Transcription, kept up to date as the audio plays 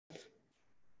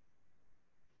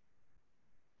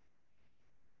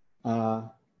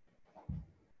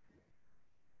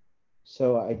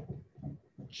So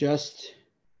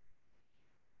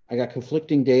I got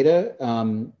conflicting data.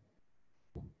 The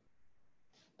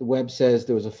web says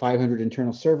there was a 500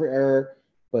 internal server error,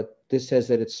 but this says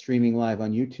that it's streaming live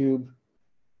on YouTube.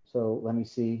 So let me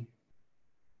see.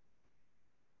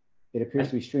 It appears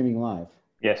to be streaming live.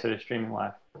 Yes, it is streaming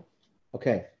live.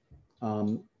 Okay.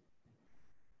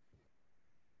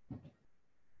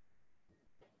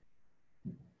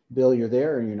 Bill, you're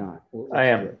there or you're not? I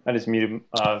am. I just muted,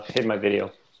 hid my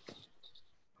video.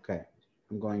 Okay.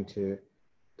 I'm going to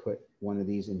put one of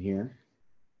these in here.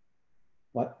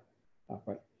 What? Oh,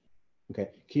 right. Okay.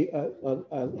 Can you,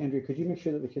 Andrea, could you make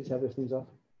sure that the kids have their things off?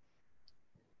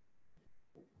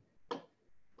 I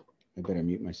better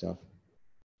mute myself.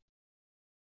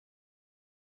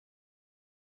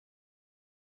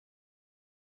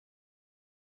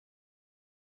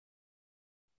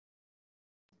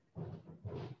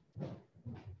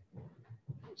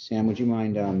 Sam, would you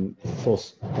mind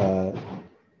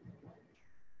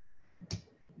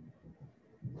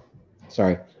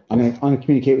sorry, I'm gonna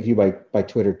communicate with you by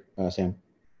Twitter, Sam.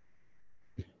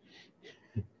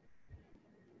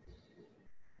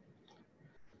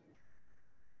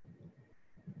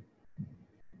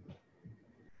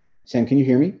 Sam, can you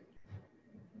hear me?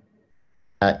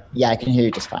 Yeah, I can hear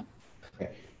you just fine. Okay.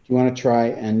 Do you want to try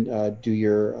and do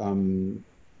your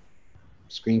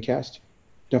screencast?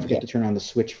 Don't forget to turn on the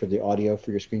switch for the audio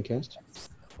for your screencast.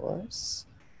 Of course.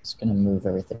 Just going to move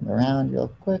everything around real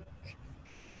quick.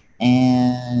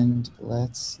 And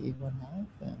let's see what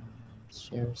happens.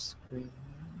 Share screen.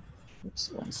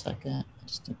 Oops, 1 second. I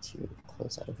just need to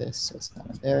close out of this so it's not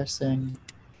embarrassing.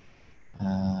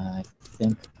 I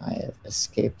think I have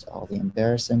escaped all the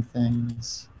embarrassing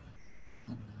things.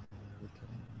 And we can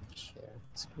share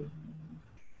the screen.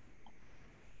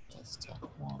 Desktop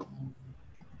 1.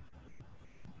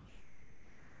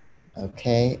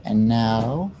 Okay, and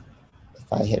now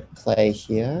if I hit play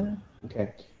here.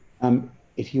 Okay.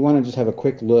 If you want to just have a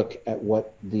quick look at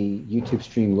what the YouTube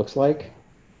stream looks like.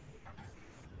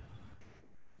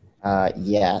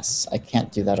 Yes, I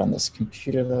can't do that on this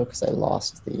computer though because I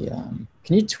lost the.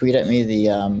 Can you tweet at me the?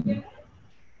 Can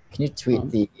you tweet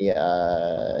the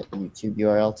YouTube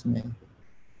URL to me?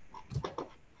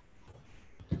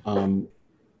 I'm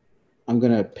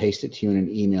gonna paste it to you in an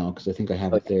email because I think I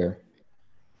have it there.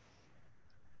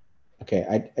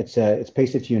 Okay, it's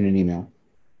pasted to you in an email.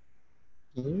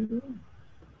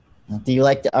 Do you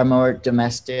like our more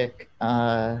domestic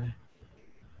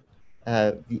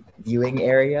viewing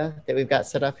area that we've got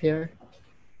set up here?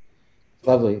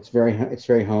 Lovely. It's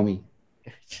very homey.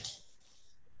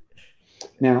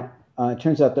 Now, it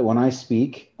turns out that when I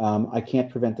speak, I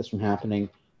can't prevent this from happening.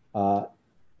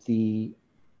 It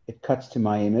cuts to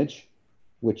my image,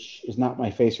 which is not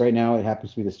my face right now. It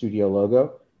happens to be the studio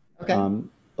logo. Okay.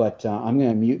 But I'm going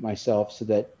to mute myself so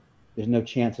that there's no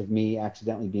chance of me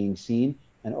accidentally being seen,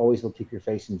 and always will keep your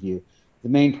face in view. The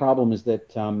main problem is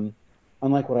that,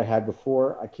 unlike what I had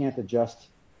before, I can't adjust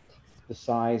the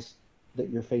size that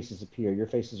your faces appear. Your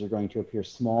faces are going to appear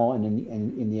small and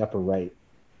in the upper right.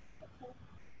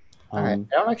 All right.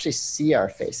 I don't actually see our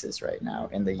faces right now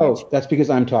in the YouTube. Oh, that's because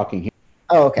I'm talking.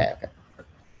 Oh, okay. Okay.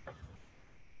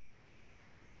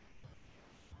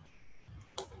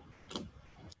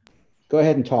 Go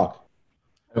ahead and talk.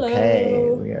 Okay,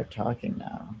 Hello. we are talking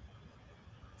now.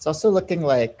 It's also looking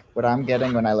like what I'm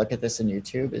getting when I look at this in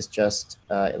YouTube is just,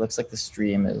 it looks like the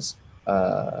stream is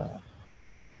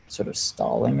sort of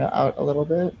stalling out a little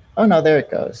bit. Oh no, there it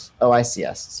goes. Oh, I see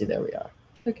us. See, there we are.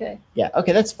 Okay. Yeah,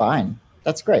 okay, that's fine.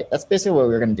 That's great. That's basically what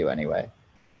we were gonna do anyway.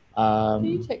 Can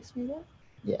you text me that?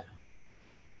 Yeah.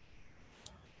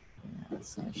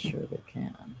 Yes, I sure they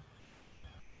can.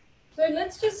 So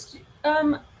let's just,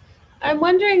 I'm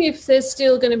wondering if there's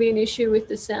still going to be an issue with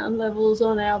the sound levels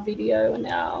on our video and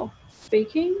our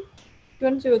speaking. Do you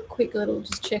want to do a quick little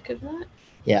just check of that?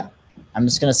 Yeah, I'm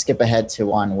just gonna skip ahead to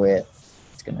one with,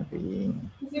 it's gonna be.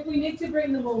 If we need to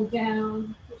bring them all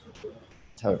down.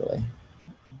 Totally.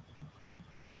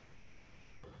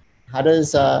 How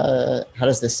does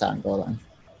this sound go then?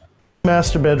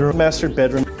 Master bedroom. Master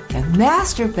bedroom. And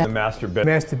master bedroom. Master bedroom.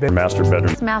 Master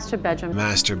bedroom. Master bedroom.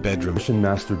 Master bedroom.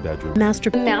 Master bedroom. Master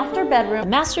bedroom. Master bedroom.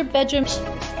 Master bedroom.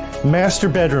 Master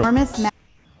bedroom.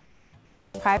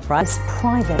 Private.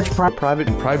 Private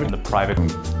and private. The private.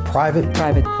 Private.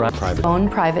 Private. Private. Own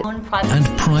private. And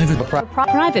private.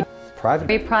 Private. Private.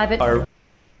 Very private.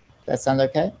 That sound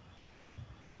okay?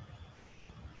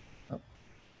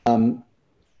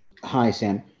 Hi,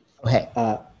 Sam. Oh, hey.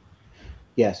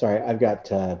 Yeah, sorry. I got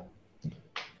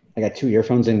two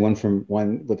earphones in,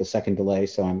 one with a second delay,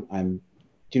 so I'm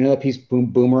Do you know that piece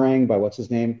Boomerang by what's his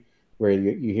name, where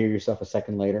you hear yourself a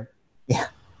second later? Yeah.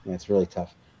 Yeah, it's really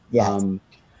tough. Yeah.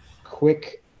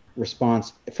 Quick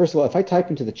response. First of all, if I type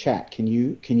into the chat, can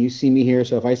you see me here?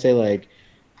 So if I say like,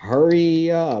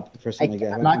 hurry up or something like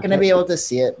that. I'm not going to be able to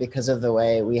see it because of the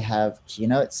way we have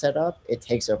Keynote set up. It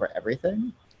takes over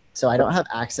everything. So I don't have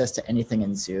access to anything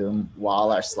in Zoom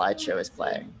while our slideshow is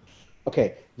playing.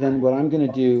 Okay, then what I'm going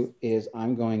to do is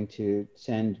I'm going to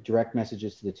send direct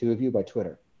messages to the two of you by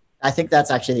Twitter. I think that's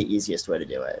actually the easiest way to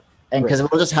do it. And because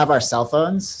we'll just have our cell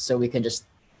phones, so we can just,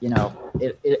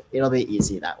 it'll be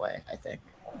easy that way, I think.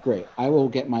 Great. I will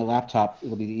get my laptop.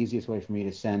 It'll be the easiest way for me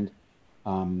to send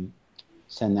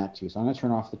that to you. So I'm going to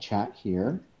turn off the chat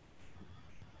here.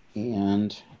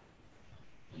 And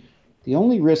the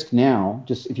only risk now,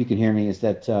 just if you can hear me, is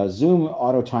that Zoom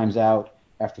auto times out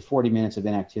after 40 minutes of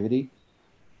inactivity.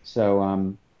 So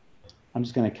I'm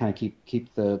just going to kind of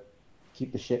keep the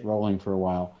shit rolling for a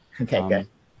while. Okay, good.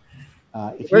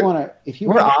 We're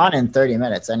on in 30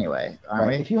 minutes anyway, aren't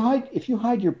we? If you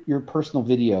hide your personal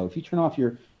video, if you turn off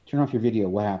your video,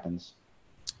 what happens?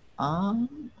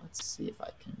 Let's see if I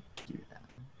can do that.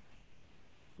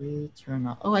 We turn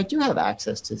off. Oh, I do have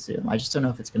access to Zoom. I just don't know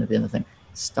if it's going to be in the thing.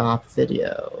 Stop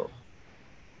video.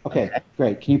 Okay,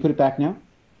 great. Can you put it back now?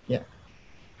 Yeah.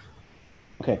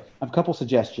 Okay, I have a couple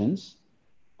suggestions.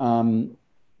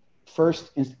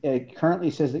 First, it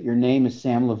currently says that your name is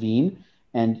Sam Lavigne,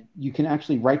 and you can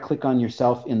actually right-click on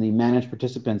yourself in the Manage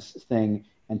Participants thing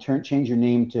and change your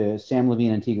name to Sam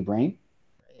Lavigne and Tega Brain.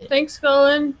 Thanks,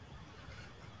 Colin.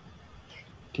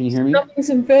 Can you hear me? Stopping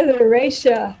some further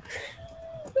erasure.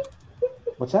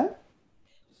 What's that?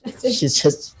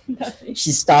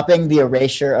 She's stopping the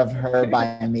erasure of her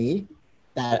by me.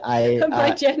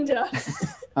 By gender.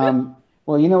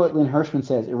 Well, you know what Lynn Hirschman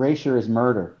says, erasure is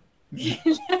murder.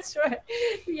 That's right.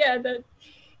 Yeah,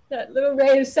 that little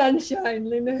ray of sunshine,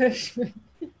 Lynn Hirschman.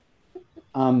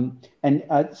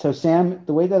 So Sam,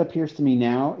 the way that appears to me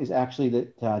now is actually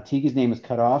that Tega's name is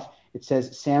cut off. It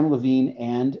says Sam Lavigne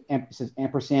and it says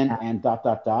ampersand and ...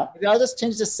 Maybe I'll just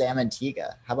change to Sam and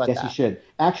Tega. How about that? Yes, you should.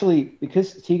 Actually,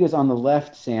 because Tega's on the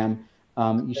left, Sam,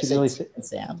 you should really say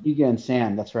Sam. Tega and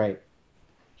Sam. That's right.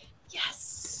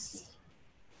 Yes.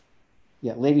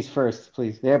 Yeah, ladies first,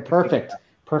 please. Yeah, perfect.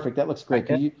 Perfect. That looks great.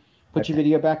 Okay. Can you put your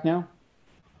video back now?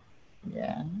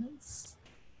 Yes.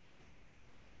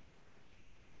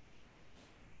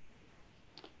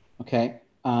 Okay.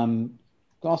 I'm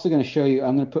also going to show you,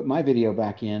 I'm going to put my video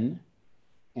back in,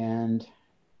 and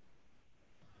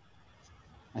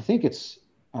I think it's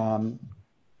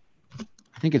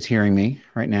hearing me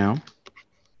right now.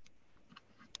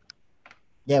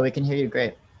 Yeah, we can hear you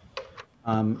great.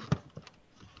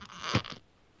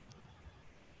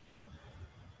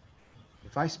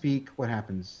 If I speak, what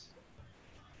happens?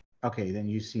 Okay, then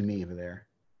you see me over there.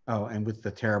 Oh, and with the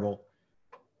terrible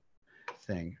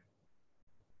thing.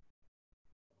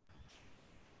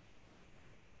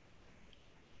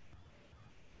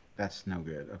 That's no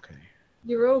good. Okay.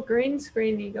 You're all green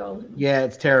screeny, Golden. Yeah,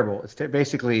 it's terrible. It's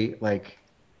basically like,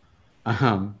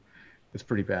 it's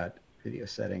pretty bad. Video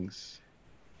settings.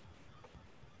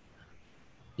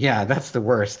 Yeah, that's the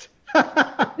worst.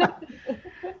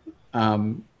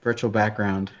 Virtual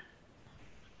background.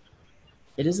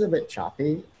 It is a bit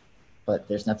choppy, but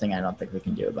there's nothing I don't think we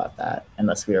can do about that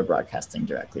unless we are broadcasting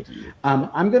directly to you.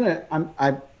 I'm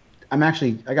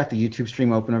actually, I got the YouTube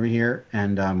stream open over here,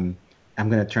 and I'm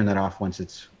going to turn that off once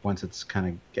it's kind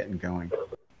of getting going,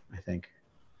 I think.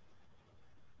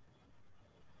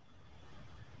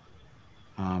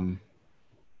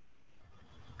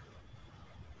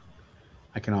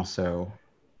 I can also,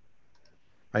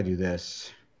 if I do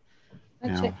this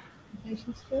now.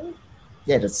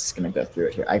 Yeah, just going to go through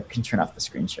it here. I can turn off the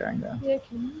screen sharing though. Yeah,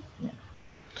 can you? Yeah.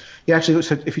 Yeah, actually,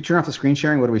 so if you turn off the screen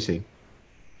sharing, what do we see?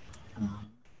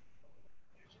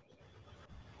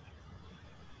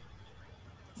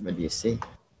 What do you see?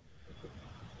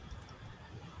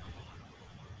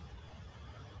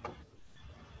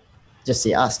 Just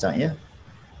see us, don't you?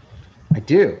 I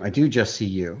do just see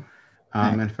you.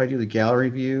 And if I do the gallery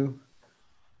view,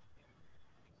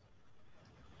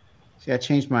 see, I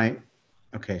changed my,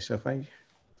 okay, so if I,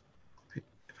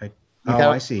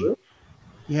 I see.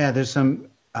 Yeah, there's some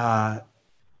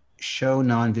show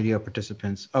non-video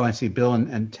participants. Oh, I see Bill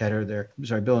and Ted are there. I'm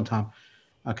sorry, Bill and Tom.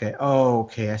 Okay, oh,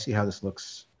 okay, I see how this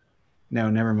looks. No,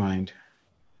 never mind.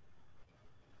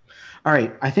 All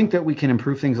right, I think that we can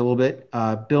improve things a little bit.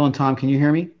 Bill and Tom, can you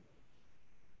hear me?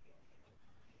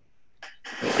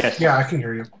 Yes. Yeah, I can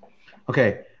hear you.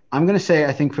 Okay, I'm going to say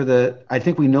I think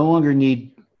we no longer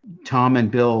need Tom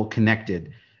and Bill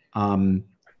connected.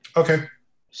 Okay.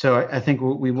 So I think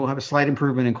we will have a slight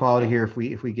improvement in quality here if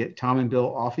we get Tom and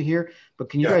Bill off of here. But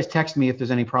can you guys text me if there's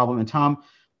any problem? And Tom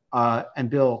and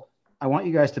Bill, I want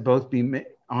you guys to both be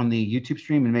on the YouTube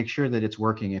stream and make sure that it's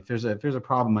working. If there's a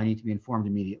problem, I need to be informed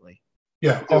immediately.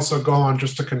 Yeah. Also, go on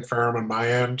just to confirm on my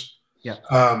end. Yeah.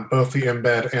 Both the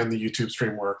embed and the YouTube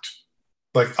stream worked.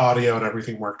 Like audio and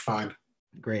everything worked fine.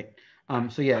 Great.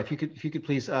 So yeah, if you could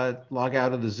please log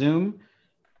out of the Zoom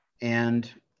and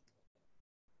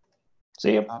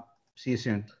see you. See you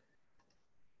soon.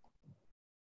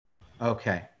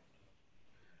 Okay.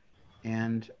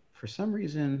 And for some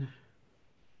reason,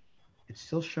 it's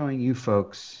still showing you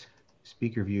folks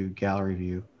speaker view, gallery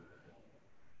view.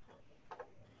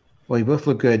 Well, you both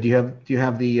look good. Do you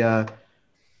have the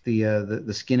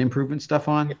skin improvement stuff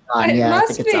on? It Yeah,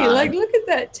 must be. Like, look at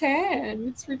that tan.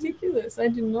 It's ridiculous. I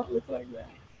do not look like that.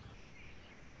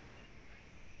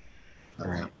 All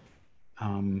right.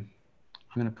 I'm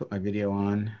going to put my video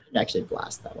on. I can actually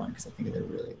blast that one because I think they're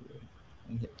really weird. Let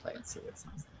me hit play and see what it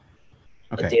sounds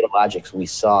like. Okay. The data logics we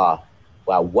saw,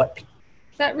 wow, what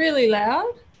Is that really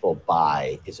loud? people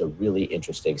buy is a really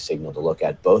interesting signal to look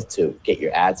at, both to get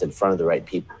your ads in front of the right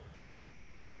people.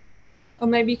 Or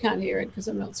maybe you can't hear it because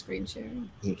I'm not screen sharing.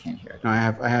 You can't hear it. No,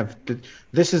 I have.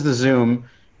 This is the Zoom,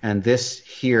 and this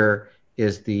here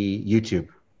is the YouTube.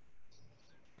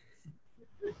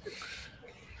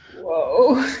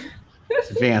 Whoa.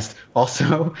 It's advanced.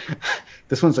 Also,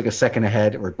 this one's like a second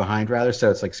ahead or behind rather, so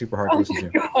it's like super hard to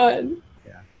listen to. Oh my God.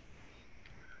 Yeah.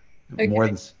 Okay. More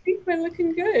than. I think we're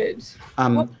looking good.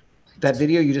 That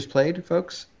video you just played,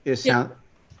 folks, is sound.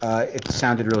 It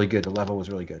sounded really good. The level was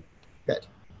really good. Good.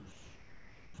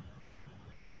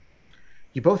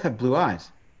 You both have blue eyes.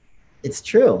 It's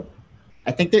true.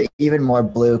 I think they're even more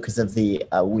blue because of the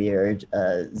weird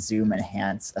zoom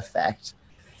enhance effect.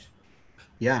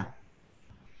 Yeah.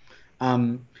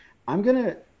 I'm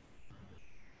gonna.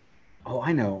 Oh,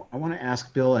 I know. I want to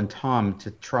ask Bill and Tom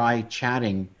to try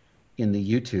chatting in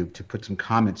the YouTube to put some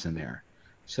comments in there.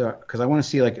 So, because I want to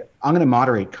see, like, I'm gonna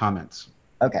moderate comments.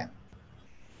 Okay.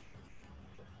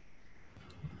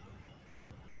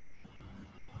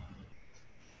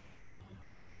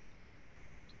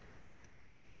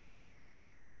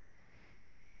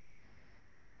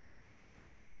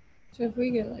 So if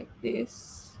we go like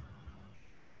this,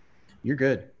 You're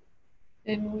good.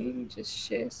 then we just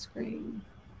share screen.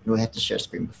 We have to share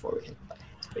screen before we hit play.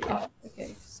 But yeah. Oh,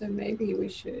 okay. So maybe we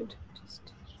should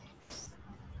just.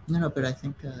 No, but I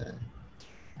think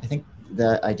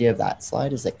the idea of that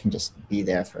slide is it can just be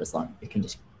there for as long. It can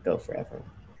just go forever.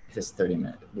 If it's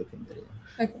 30-minute looping video.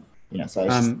 Okay. You know, so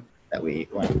it's just that we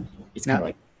want. It's kind of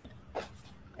like.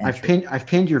 I've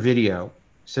pinned your video.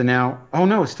 So now, oh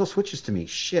no, it still switches to me.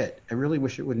 Shit, I really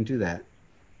wish it wouldn't do that.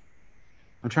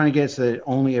 I'm trying to get it so that it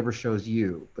only ever shows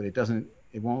you, but it doesn't.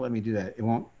 It won't let me do that. It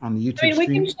won't on the YouTube I mean, we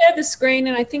stream. can share the screen,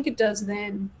 and I think it does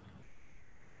then.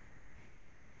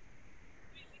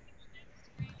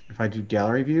 If I do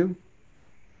gallery view.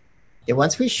 Yeah,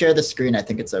 once we share the screen, I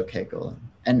think it's okay, Golan.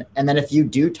 And then if you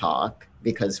do talk,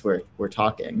 because we're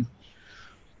talking,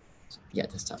 yeah,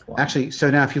 just talk one. Actually, so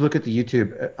now if you look at the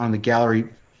YouTube on the gallery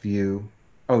view,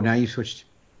 oh, now you switched.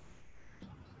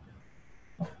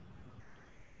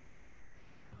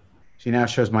 See, now it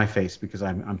shows my face because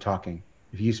I'm talking.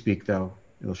 If you speak, though,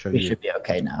 it'll show you. We should be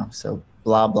okay now. So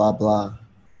blah, blah, blah.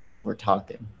 We're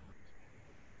talking.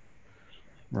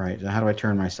 Right. Now how do I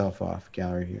turn myself off?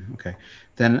 Gallery view. Okay.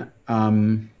 Then,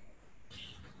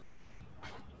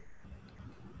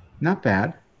 not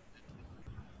bad.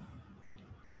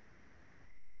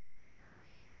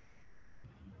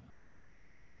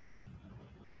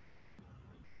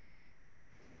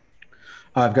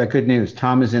 I've got good news.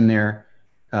 Tom is in there,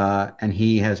 and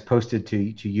he has posted to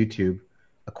YouTube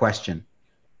a question.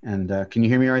 And can you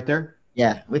hear me right there?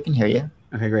 Yeah, we can hear you.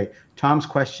 Okay, great. Tom's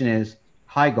question is,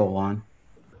 "Hi, Golan."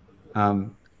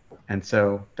 And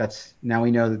so that's now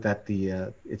we know that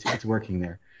it's working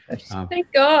there.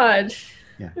 Thank God.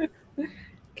 Yeah. Can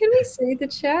we see the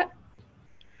chat?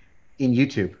 In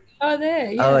YouTube. Oh,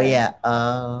 there. Yeah. Oh yeah.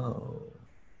 Oh.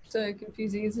 So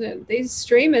confusing, isn't it? These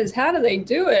streamers, how do they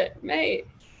do it, mate?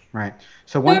 Right.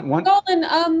 So one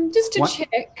Golan, just to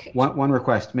check. One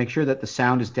request: make sure that the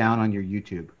sound is down on your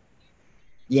YouTube.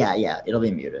 Yeah, it'll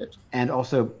be muted. And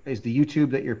also, is the YouTube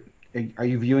that are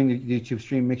you viewing the YouTube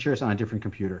stream? Make sure it's on a different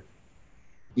computer.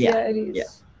 Yeah, it is. Yeah.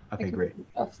 Okay, great.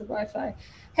 Off the Wi-Fi.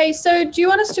 Hey, so do you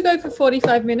want us to go for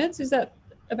 45 minutes? Is that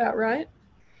about right?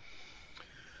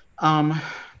 I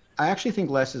actually think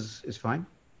less is fine.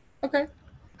 Okay.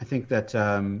 I think that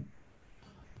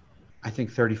I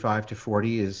think 35 to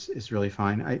 40 is really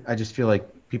fine. I just feel like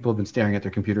people have been staring at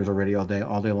their computers already all day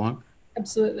long.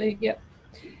 Absolutely. Yep.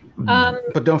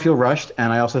 But don't feel rushed.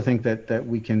 And I also think that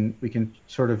we can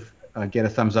sort of get a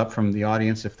thumbs up from the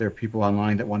audience if there are people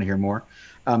online that want to hear more.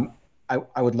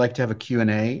 I would like to have a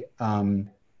Q&A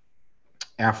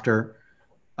after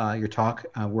your talk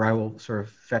where I will sort of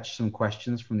fetch some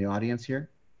questions from the audience here.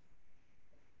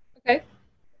 Okay.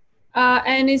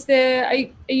 And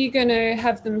are you going to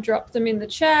have them drop them in the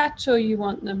chat, or you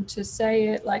want them to say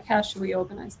it? Like, how should we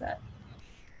organize that?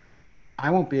 I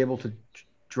won't be able to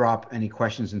drop any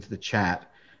questions into the chat.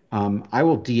 I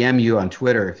will DM you on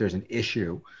Twitter if there's an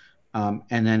issue. And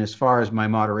then as far as my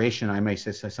moderation, I may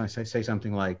say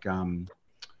something like,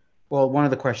 well, one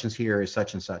of the questions here is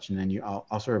such and such, and then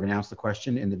I'll sort of announce the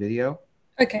question in the video.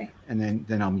 Okay. And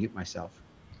then I'll mute myself.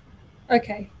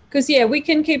 Okay. Because, yeah, we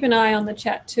can keep an eye on the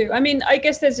chat too. I mean, I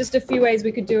guess there's just a few ways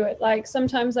we could do it. Like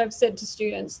sometimes I've said to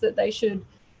students that they should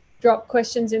drop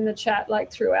questions in the chat like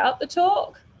throughout the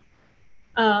talk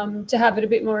to have it a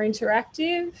bit more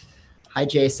interactive. Hi,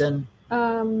 Jason.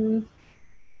 Or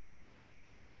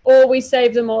we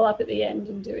save them all up at the end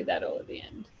and do that all at the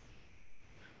end.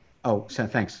 Oh, so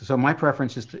thanks. So my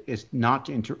preference is not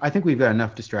to I think we've got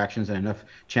enough distractions and enough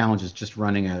challenges just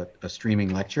running a streaming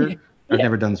lecture. I've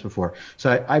never done this before.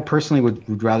 So I personally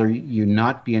would rather you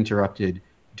not be interrupted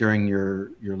during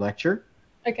your lecture.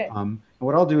 Okay. And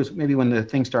what I'll do is maybe when the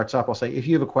thing starts up, I'll say, if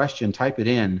you have a question, type it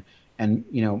in and,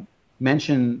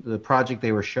 mention the project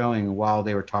they were showing while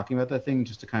they were talking about that thing,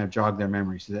 just to kind of jog their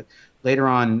memory, so that later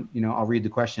on, I'll read the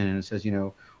question and it says,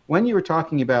 when you were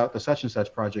talking about the such and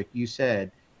such project, you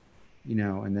said,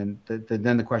 and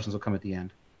then the questions will come at the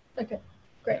end. Okay,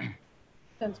 great.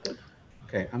 Sounds good.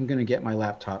 Okay, I'm going to get my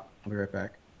laptop. I'll be right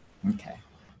back. Okay.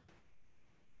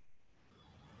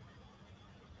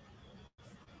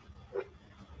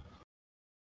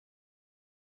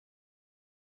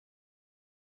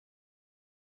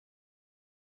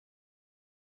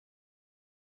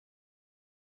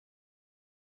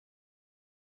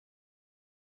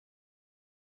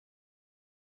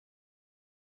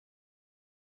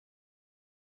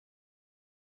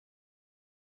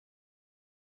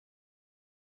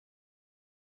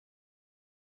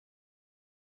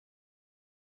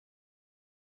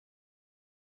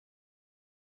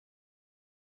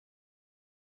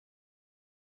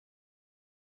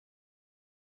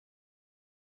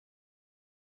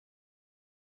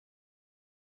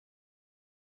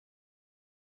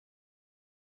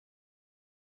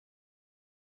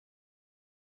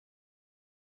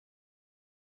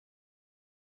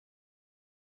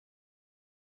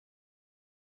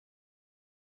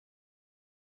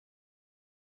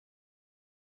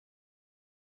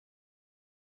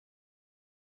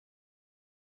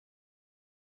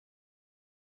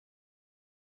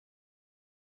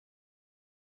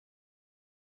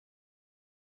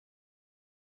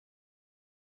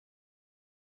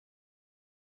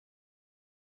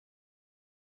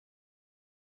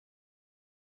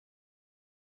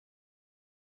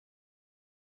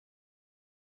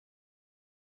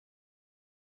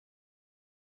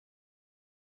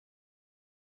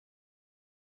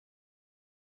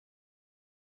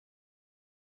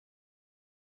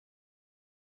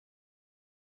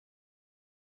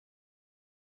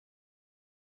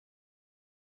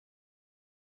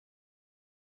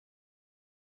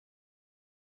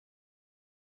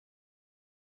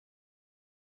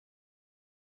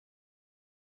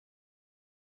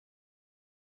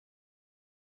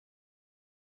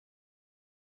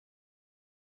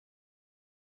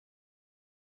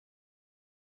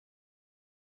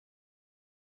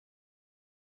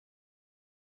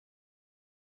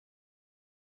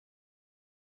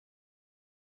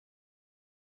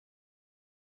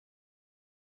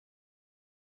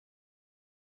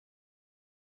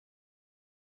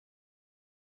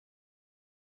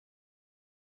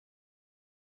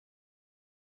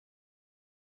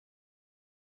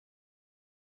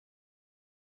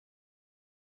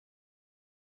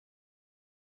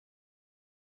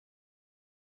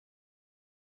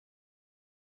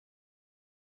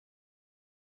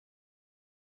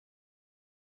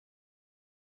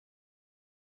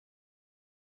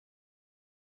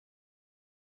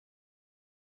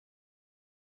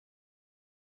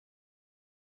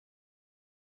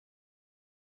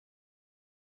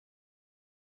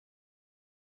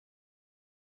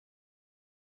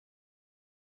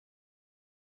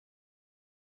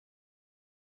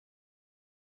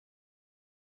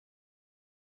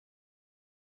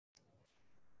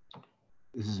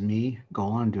 This is me,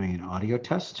 Golan, doing an audio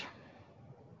test.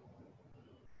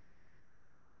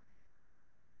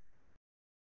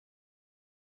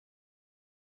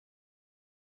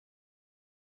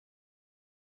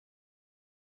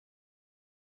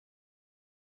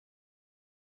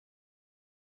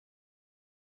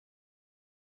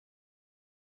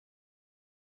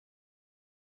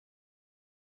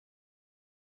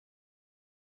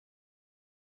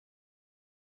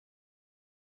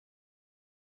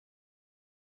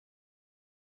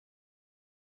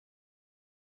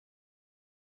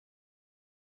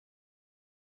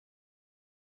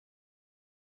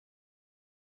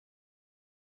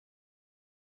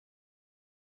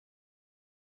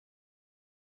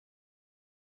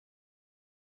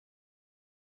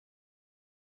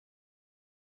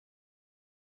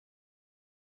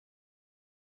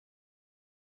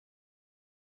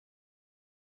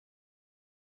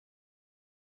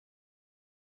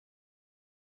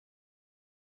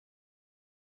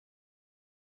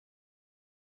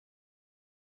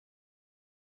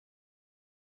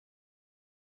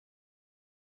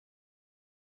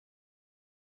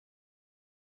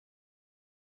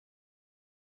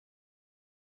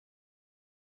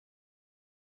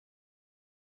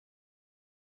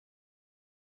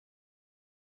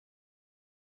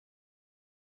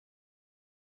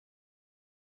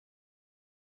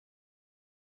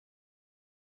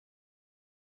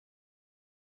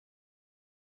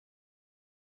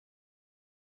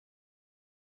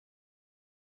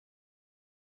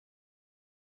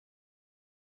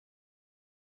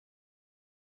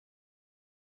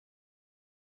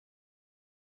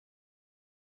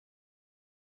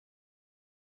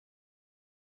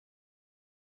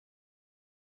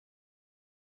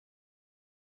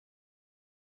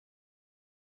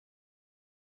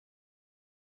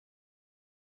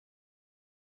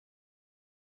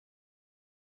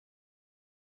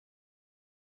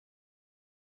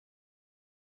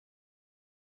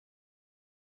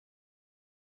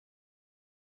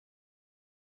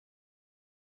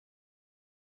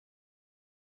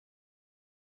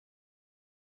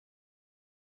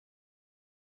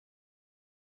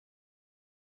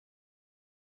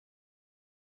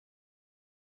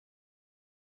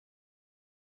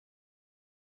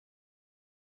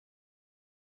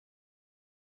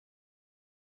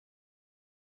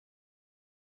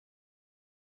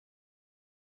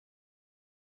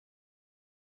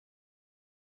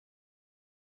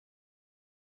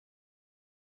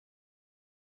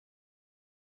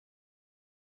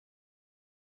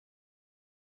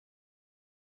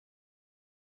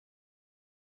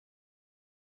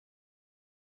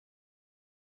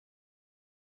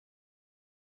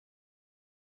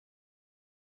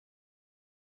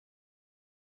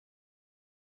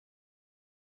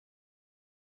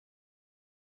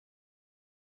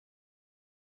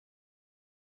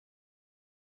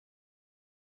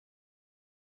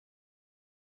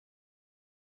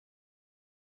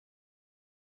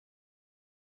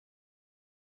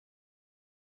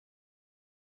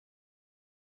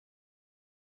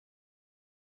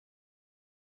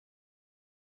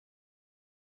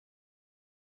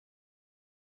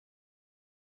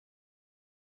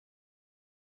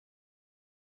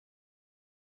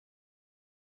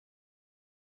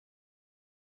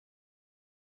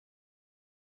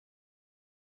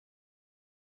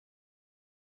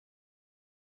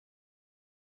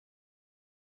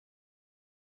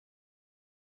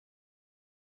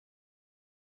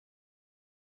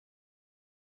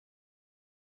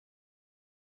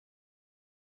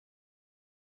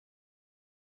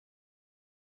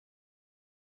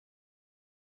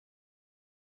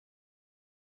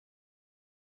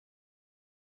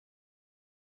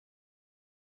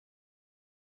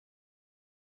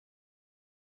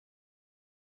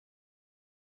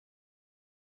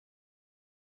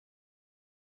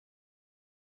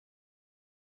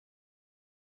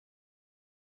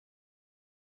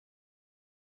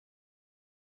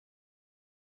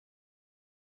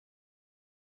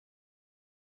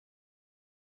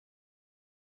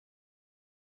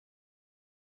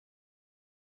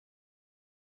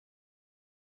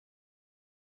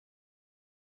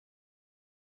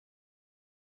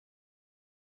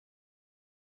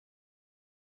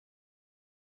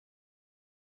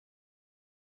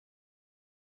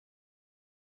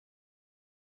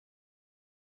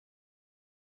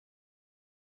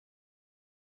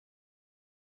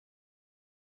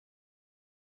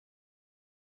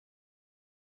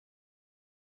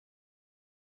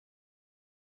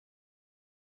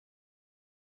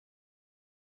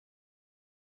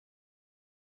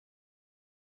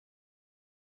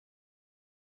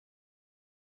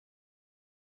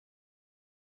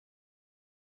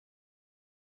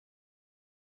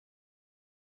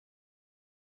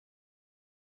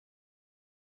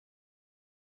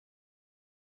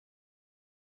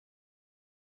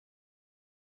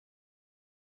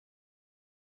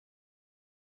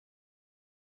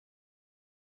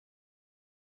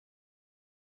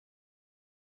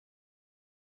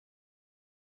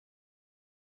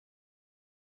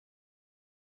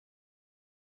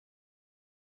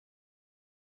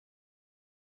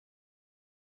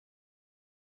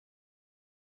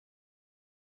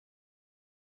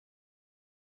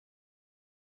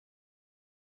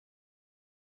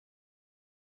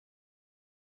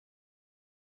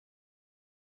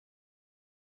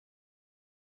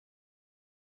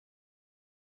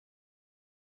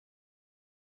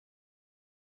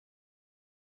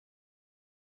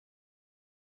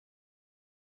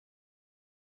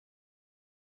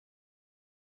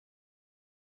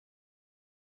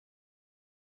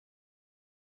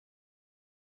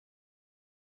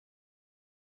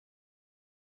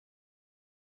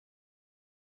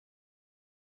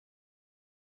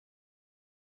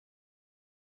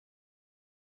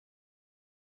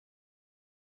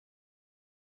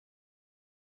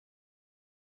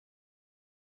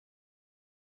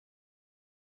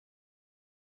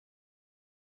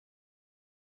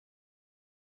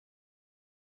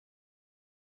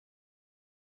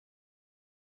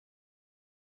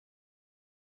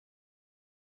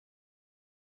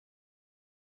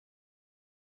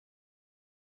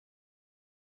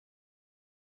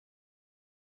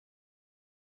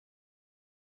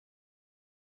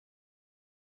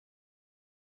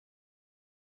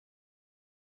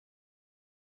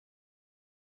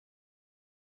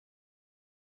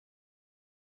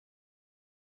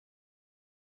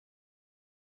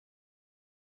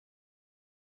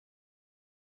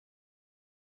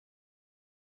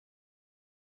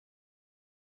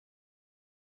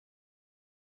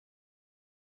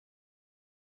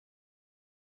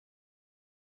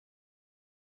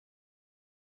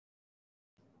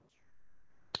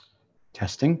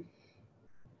 Testing.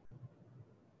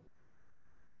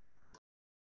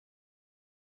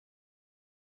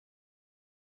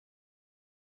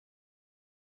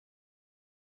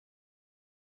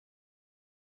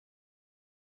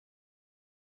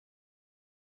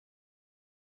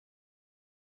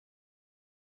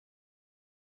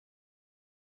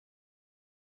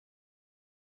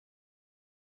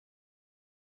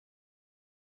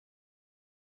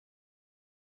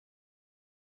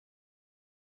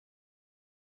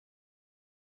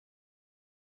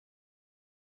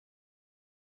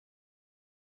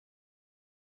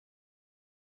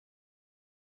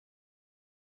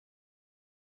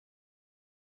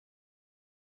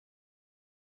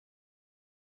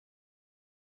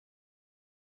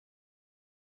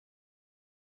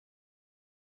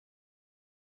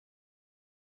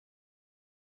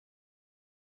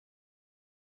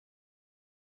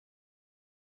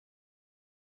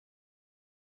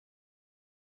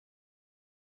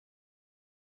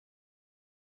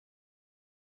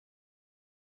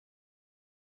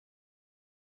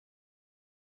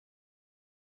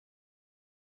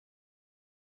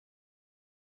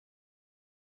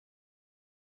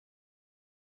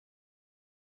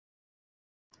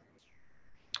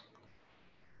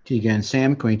 Tega and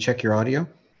Sam, can we check your audio?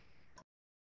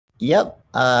 Yep.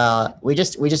 We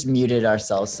just muted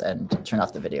ourselves and turned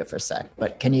off the video for a sec.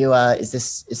 But can you? Is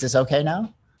this okay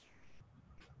now?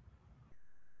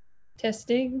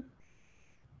 Testing.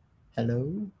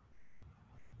 Hello.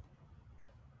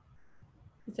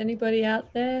 Is anybody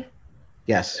out there?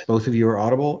 Yes, both of you are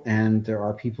audible, and there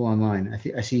are people online.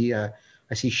 I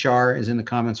see Shar is in the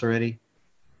comments already.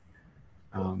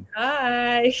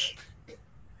 Hi.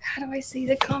 How do I see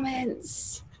the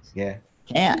comments? Yeah.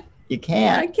 Can't. You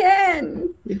Yeah, I can't.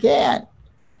 can. You can't.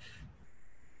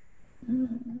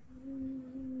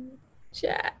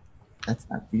 Chat. That's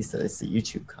not these. It's the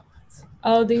YouTube comments.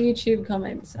 Oh, the YouTube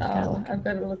comments. gotta Oh, look I've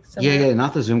got to look somewhere. Yeah,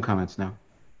 not the Zoom comments now.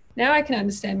 Now I can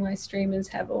understand why streamers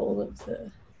have all of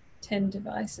the 10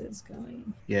 devices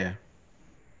going. Yeah.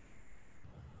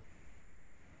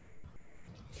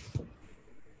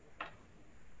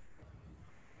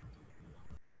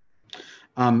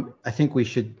 I think we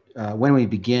should, when we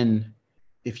begin,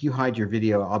 if you hide your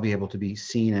video, I'll be able to be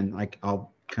seen, and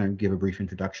I'll kind of give a brief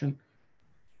introduction.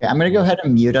 Okay, I'm gonna go ahead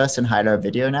and mute us and hide our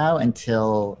video now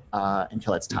until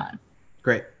it's time.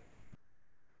 Great.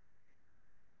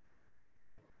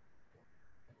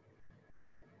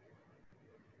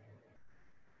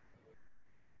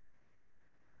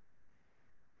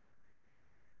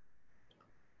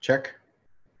 Check.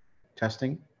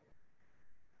 Testing.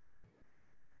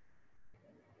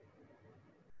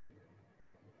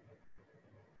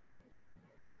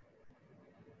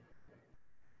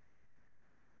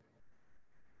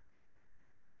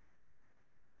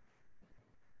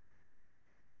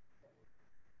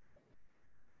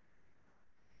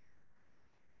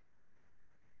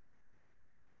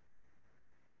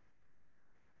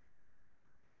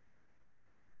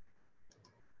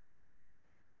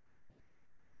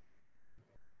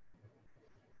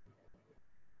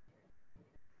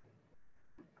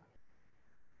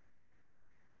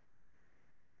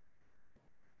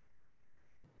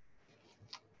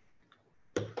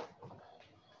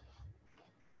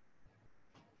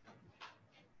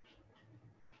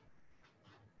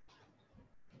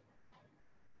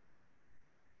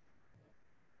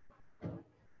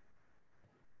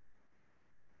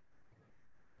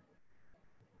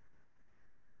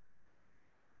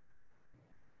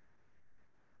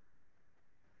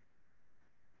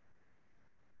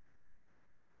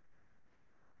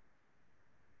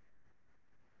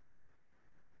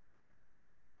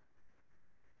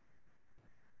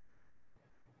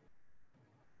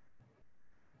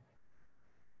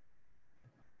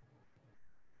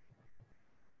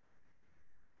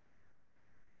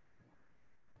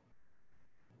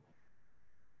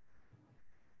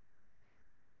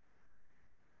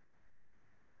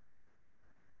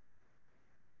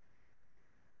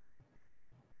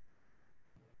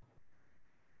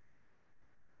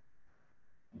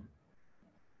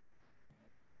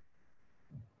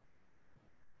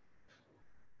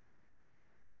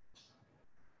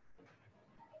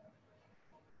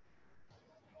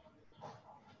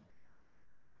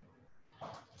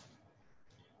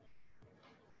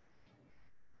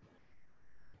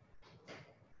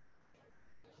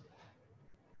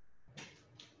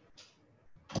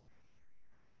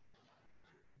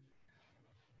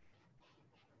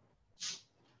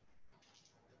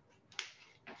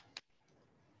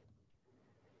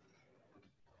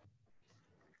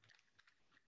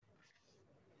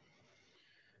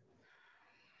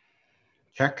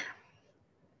 Check.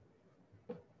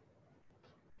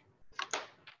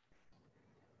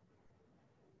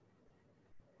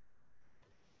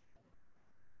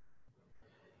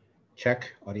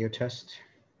 Check, audio test.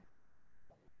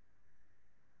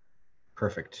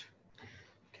 Perfect.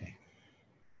 Okay.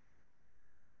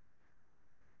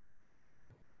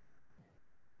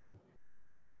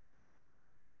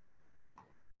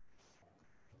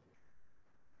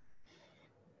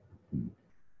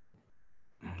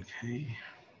 Okay.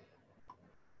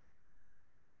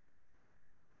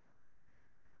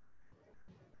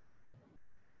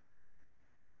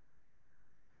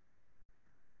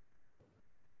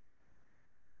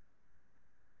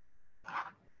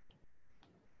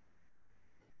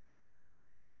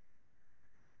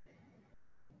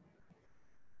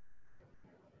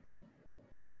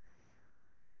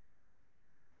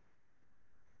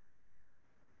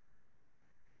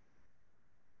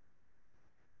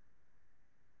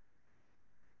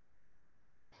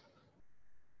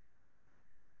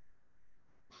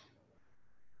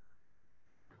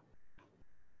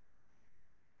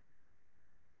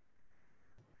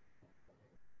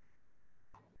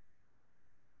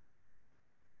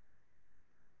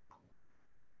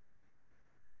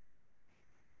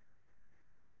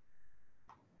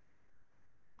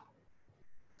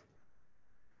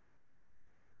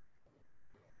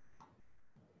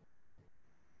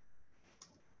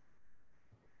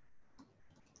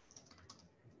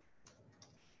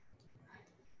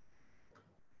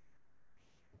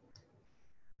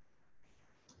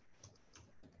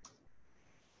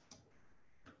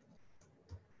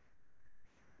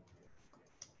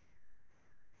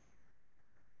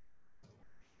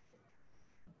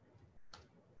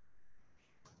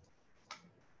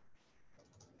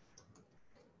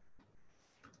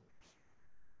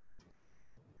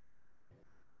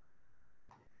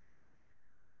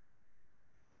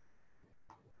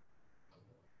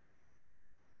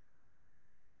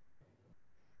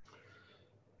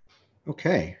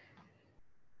 Okay.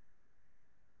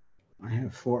 I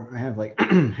have like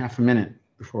half a minute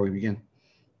before we begin.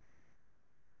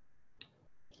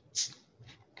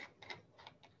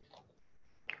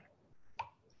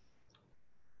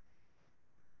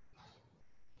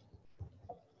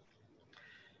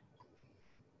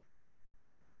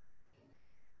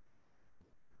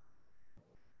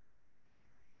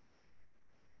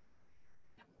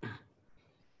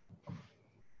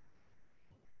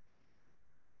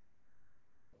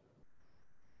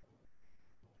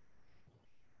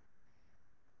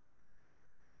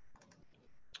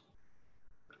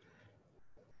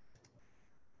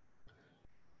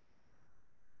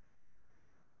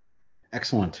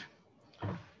 Excellent.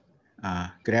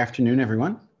 Good afternoon,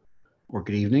 everyone, or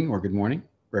good evening, or good morning,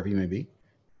 wherever you may be.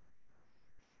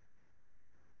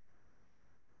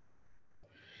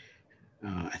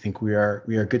 I think we are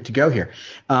good to go here.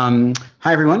 Hi,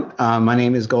 everyone. My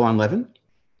name is Golan Levin,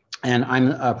 and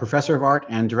I'm a professor of art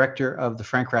and director of the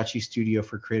Frank-Ratchye Studio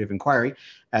for Creative Inquiry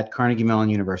at Carnegie Mellon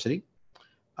University.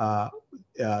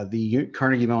 The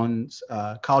Carnegie Mellon's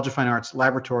College of Fine Arts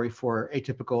Laboratory for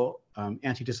Atypical,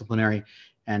 Antidisciplinary,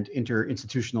 and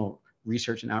Interinstitutional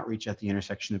Research and Outreach at the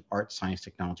intersection of art, science,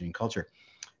 technology, and culture.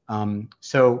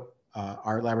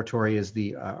 Our laboratory is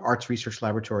the arts research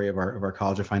laboratory of our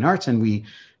College of Fine Arts, and we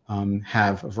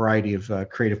have a variety of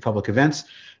creative public events.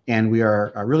 And we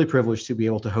are really privileged to be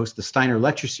able to host the Steiner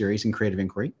Lecture Series in Creative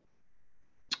Inquiry.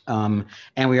 And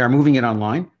we are moving it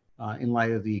online in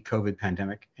light of the COVID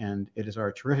pandemic. And it is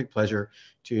our terrific pleasure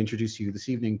to introduce you this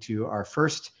evening to our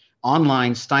first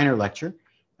online Steiner lecture,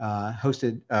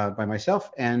 hosted by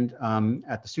myself and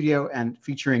at the studio, and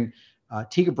featuring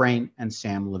Tega Brain and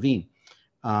Sam Lavigne.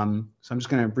 So I'm just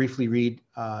going to briefly read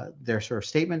their sort of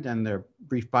statement and their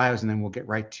brief bios, and then we'll get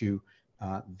right to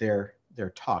their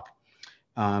talk.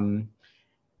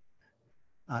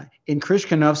 In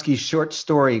Krishkanovsky's short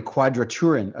story,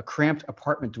 Quadraturin, a cramped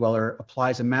apartment dweller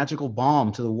applies a magical balm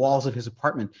to the walls of his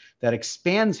apartment that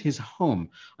expands his home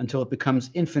until it becomes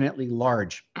infinitely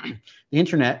large. The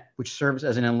internet, which serves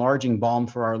as an enlarging balm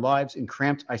for our lives in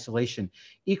cramped isolation,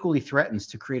 equally threatens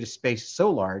to create a space so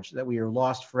large that we are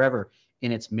lost forever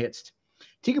in its midst.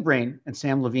 Tega Brain and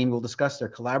Sam Lavigne will discuss their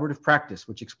collaborative practice,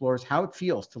 which explores how it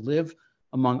feels to live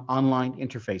among online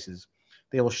interfaces.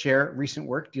 They will share recent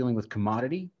work dealing with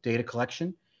commodity, data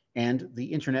collection, and the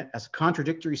internet as a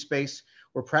contradictory space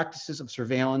where practices of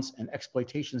surveillance and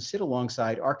exploitation sit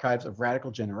alongside archives of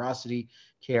radical generosity,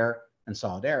 care, and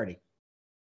solidarity.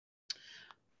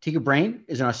 Tega Brain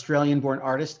is an Australian-born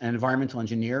artist and environmental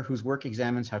engineer whose work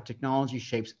examines how technology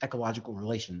shapes ecological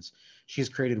relations. She has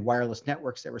created wireless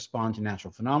networks that respond to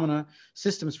natural phenomena,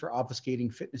 systems for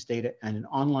obfuscating fitness data, and an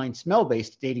online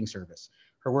smell-based dating service.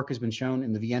 Her work has been shown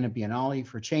in the Vienna Biennale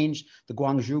for Change, the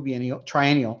Guangzhou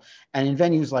Triennial, and in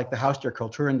venues like the Haus der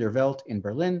Kulturen der Welt in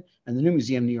Berlin and the New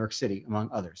Museum New York City, among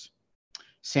others.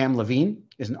 Sam Lavigne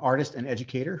is an artist and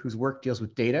educator whose work deals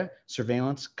with data,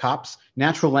 surveillance, cops,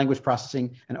 natural language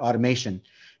processing, and automation.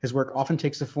 His work often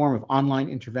takes the form of online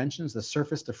interventions that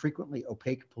surface the frequently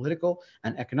opaque political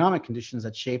and economic conditions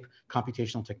that shape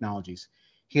computational technologies.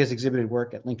 He has exhibited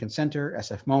work at Lincoln Center,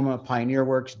 SF MoMA, Pioneer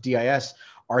Works, DIS,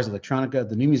 Ars Electronica,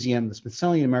 the New Museum, the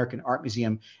Smithsonian American Art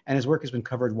Museum, and his work has been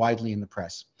covered widely in the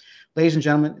press. Ladies and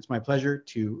gentlemen, it's my pleasure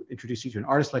to introduce you to an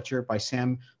artist lecture by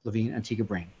Sam Lavigne and Tega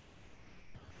Brain.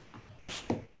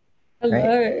 Hello.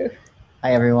 Great.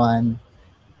 Hi, everyone.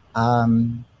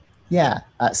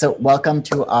 So welcome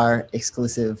to our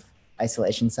exclusive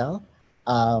isolation cell.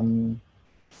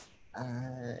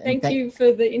 Thank you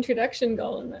for the introduction,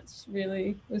 Golan. That's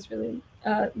really,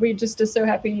 we just are so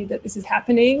happy that this is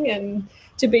happening and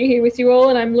to be here with you all.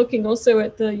 And I'm looking also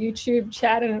at the YouTube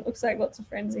chat and it looks like lots of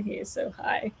friends are here. So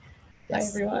hi. Yes. Hi,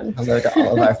 everyone. Hello to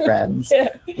all of our friends.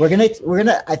 Yeah. We're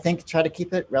gonna, I think, try to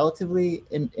keep it relatively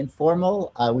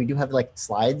informal. We do have like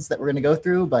slides that we're gonna go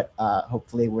through, but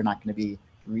hopefully we're not gonna be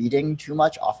reading too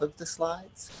much off of the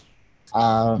slides.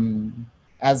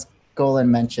 As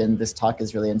Golan mentioned, this talk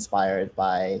is really inspired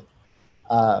by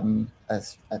a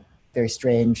very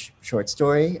strange short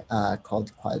story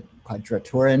called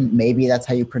Quadraturin. Maybe that's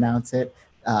how you pronounce it,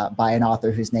 by an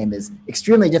author whose name is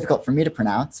extremely difficult for me to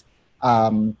pronounce.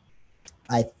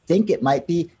 I think it might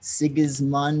be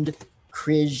Sigismund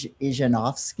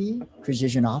Krzyzanowski,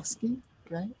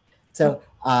 right? So,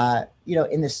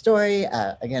 in this story,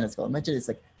 again, as Golan mentioned, it's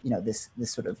like, this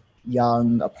sort of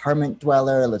young apartment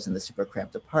dweller lives in the super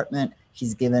cramped apartment.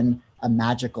 He's given a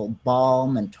magical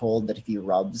balm and told that if he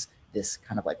rubs this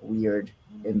kind of like weird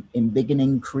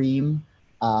embiggening cream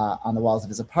on the walls of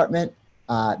his apartment,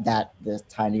 that the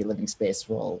tiny living space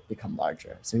will become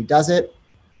larger. So he does it.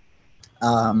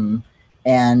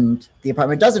 And the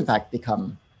apartment does in fact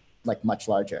become like much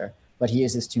larger, but he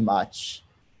uses too much.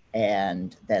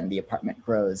 And then the apartment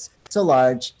grows so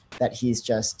large that he's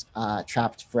just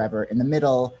trapped forever in the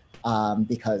middle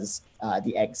because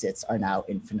the exits are now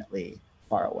infinitely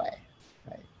far away,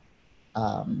 right?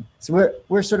 So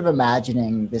we're sort of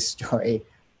imagining this story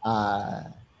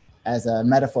as a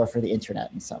metaphor for the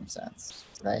internet in some sense,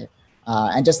 right?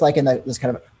 And just like in those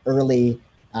kind of early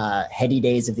heady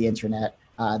days of the internet,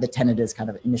 the tenant is kind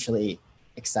of initially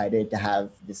excited to have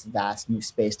this vast new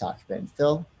space to occupy and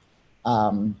fill.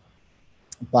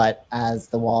 But as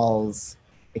the walls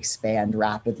expand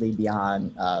rapidly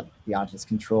beyond his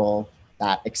control,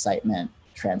 that excitement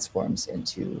transforms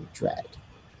into dread.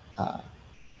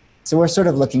 So we're sort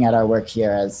of looking at our work here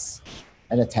as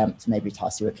an attempt to maybe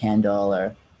toss you a candle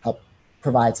or help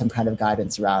provide some kind of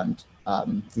guidance around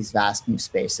these vast new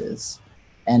spaces,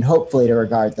 and hopefully to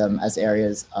regard them as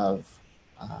areas of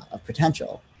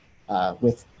potential,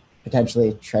 with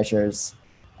potentially treasures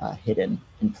hidden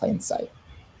in plain sight.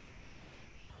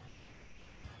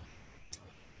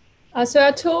 So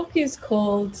our talk is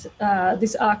called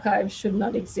This Archive Should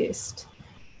Not Exist.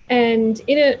 And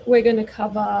in it, we're going to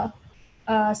cover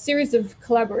a series of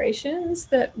collaborations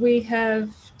that we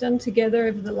have done together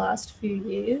over the last few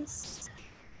years.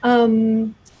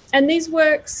 And in these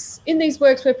works,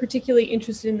 we're particularly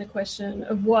interested in the question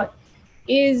of what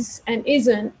is and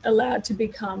isn't allowed to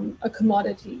become a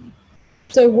commodity.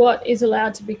 So what is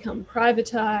allowed to become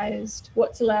privatized,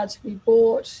 what's allowed to be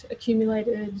bought,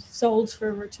 accumulated, sold for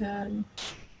a return.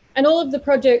 And all of the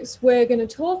projects we're going to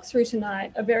talk through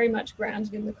tonight are very much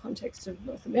grounded in the context of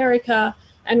North America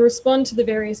and respond to the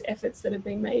various efforts that have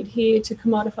been made here to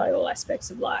commodify all aspects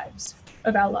of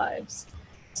our lives.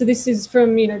 So this is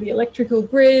from, the electrical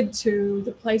grid to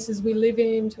the places we live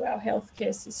in to our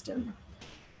healthcare system.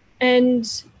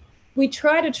 And we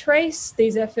try to trace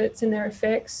these efforts and their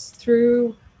effects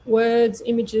through words,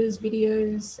 images,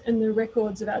 videos, and the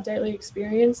records of our daily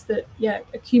experience that,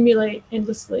 accumulate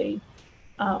endlessly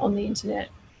on the internet.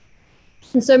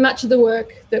 And so much of the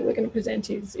work that we're going to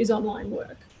present is online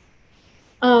work.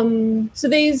 So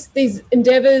these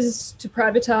endeavors to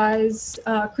privatize,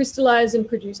 crystallize and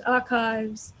produce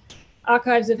archives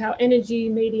of how energy,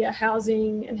 media,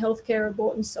 housing, and healthcare are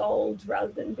bought and sold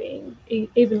rather than being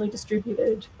evenly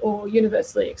distributed or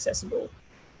universally accessible.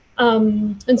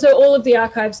 And so all of the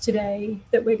archives today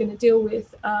that we're going to deal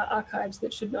with are archives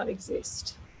that should not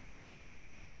exist.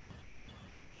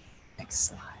 Next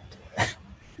slide.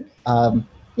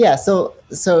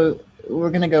 So we're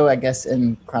going to go, I guess,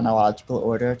 in chronological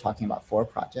order, talking about 4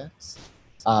 projects.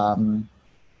 The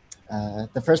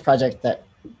first project that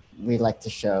we like to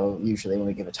show usually when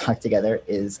we give a talk together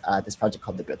is this project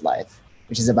called The Good Life,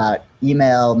 which is about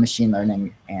email, machine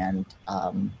learning, and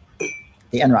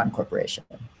the Enron Corporation.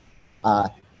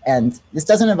 And this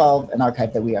doesn't involve an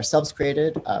archive that we ourselves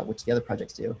created, which the other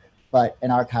projects do, but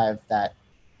an archive that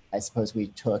I suppose we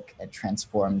took and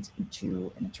transformed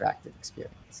into an interactive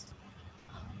experience.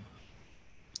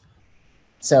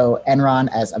 So Enron,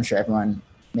 as I'm sure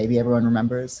maybe everyone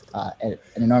remembers, an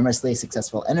enormously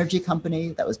successful energy company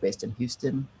that was based in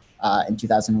Houston. In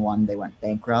 2001, they went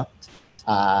bankrupt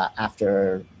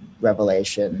after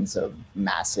revelations of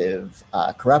massive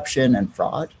corruption and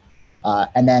fraud.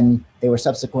 And then they were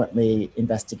subsequently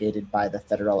investigated by the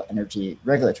Federal Energy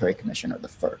Regulatory Commission, or the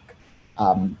FERC.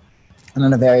 And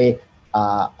on a very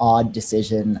odd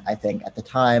decision, I think, at the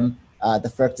time,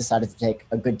 the FERC decided to take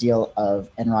a good deal of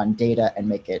Enron data and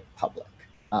make it public.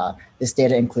 This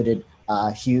data included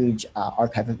a huge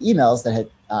archive of emails that had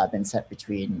been sent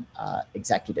between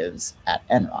executives at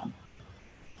Enron.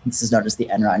 This is known as the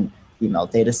Enron email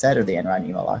data set, or the Enron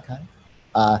email archive.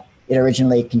 It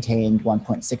originally contained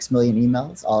 1.6 million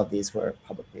emails. All of these were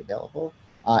publicly available.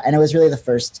 And it was really the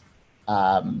first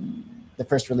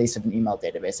release of an email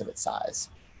database of its size.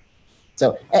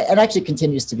 So it actually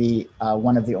continues to be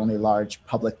one of the only large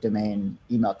public domain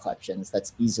email collections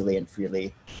that's easily and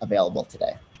freely available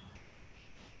today.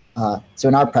 So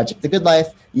in our project, The Good Life,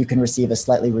 you can receive a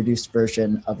slightly reduced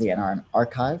version of the Enron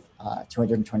archive,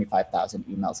 225,000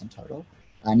 emails in total.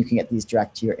 And you can get these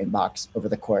direct to your inbox over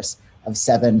the course of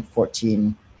 7,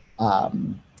 14,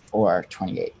 or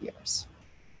 28 years.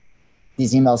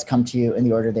 These emails come to you in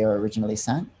the order they were originally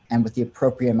sent, and with the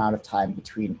appropriate amount of time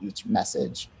between each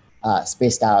message,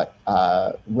 spaced out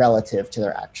relative to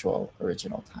their actual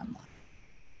original timeline.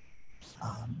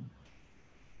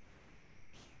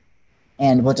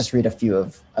 And we'll just read a few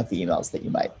of the emails that you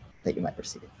might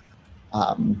receive. Do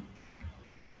you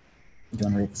want to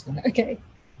read this one? Okay,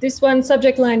 this one,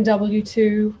 subject line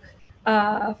W2,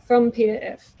 from Peter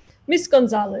F. Miss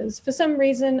Gonzalez, for some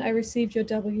reason I received your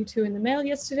W2 in the mail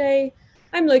yesterday.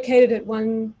 I'm located at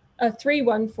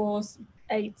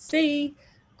 3148C.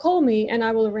 Call me and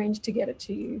I will arrange to get it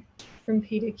to you. From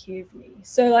Peter Kievny.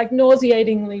 So like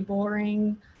nauseatingly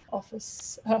boring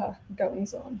office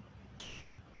goings on.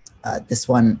 This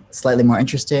one, slightly more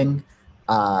interesting.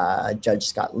 Judge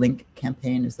Scott Link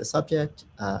campaign is the subject.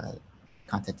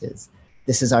 Content is,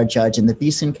 this is our judge in the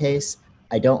Beeson case.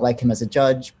 I don't like him as a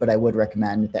judge, but I would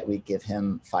recommend that we give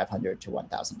him $500 to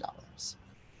 $1,000.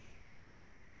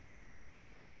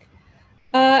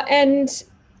 And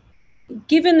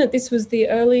given that this was the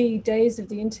early days of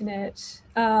the internet,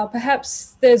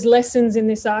 perhaps there's lessons in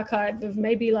this archive of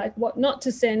maybe like what not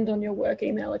to send on your work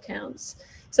email accounts,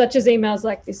 such as emails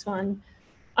like this one.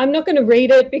 I'm not going to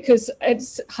read it because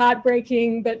it's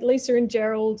heartbreaking, but Lisa and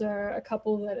Gerald are a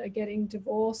couple that are getting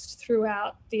divorced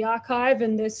throughout the archive,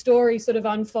 and their story sort of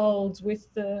unfolds with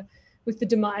the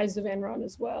demise of Enron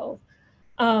as well.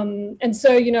 And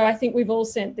so, you know, I think we've all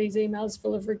sent these emails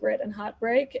full of regret and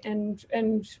heartbreak, and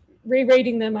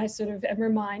rereading them, I sort of am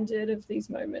reminded of these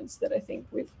moments that I think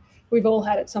we've all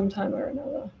had at some time or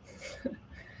another.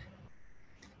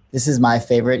 This is my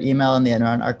favorite email in the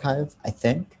Enron archive, I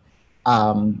think.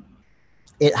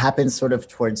 It happens sort of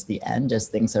towards the end as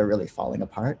things are really falling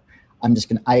apart.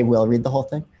 I will read the whole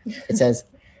thing. It says,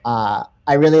 I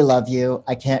really love you.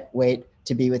 I can't wait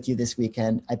to be with you this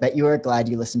weekend. I bet you are glad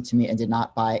you listened to me and did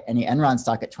not buy any Enron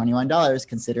stock at $21,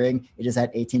 considering it is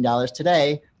at $18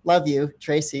 today. Love you,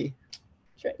 Tracy.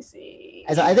 Tracy.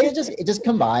 As I think it just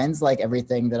combines like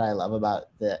everything that I love about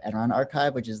the Enron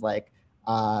archive, which is like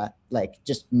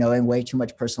just knowing way too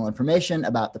much personal information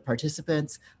about the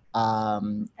participants,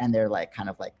 and they're like kind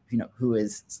of like, you know, who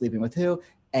is sleeping with who,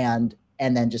 and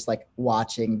then just like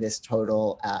watching this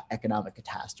total economic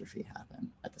catastrophe happen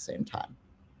at the same time.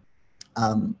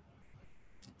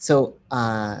 So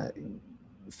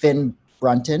Finn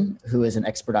Brunton, who is an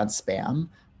expert on spam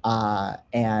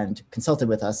and consulted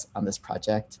with us on this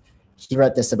project, he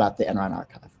wrote this about the Enron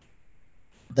archive.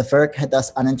 The FERC had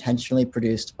thus unintentionally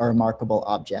produced a remarkable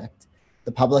object,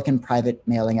 the public and private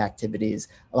mailing activities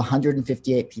of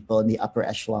 158 people in the upper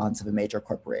echelons of a major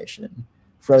corporation,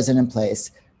 frozen in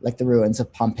place like the ruins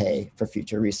of Pompeii for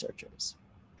future researchers.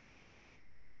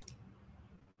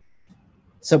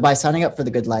 So by signing up for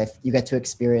The Good Life, you get to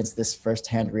experience this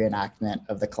firsthand reenactment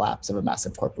of the collapse of a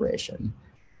massive corporation.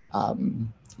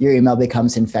 Your email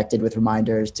becomes infected with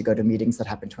reminders to go to meetings that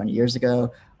happened 20 years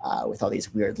ago, with all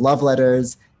these weird love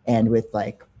letters, and with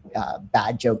like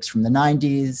bad jokes from the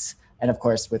 90s, and of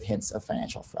course with hints of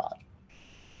financial fraud.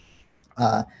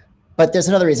 But there's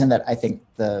another reason that I think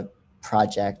the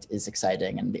project is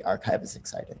exciting and the archive is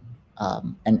exciting,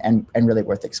 and really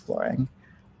worth exploring.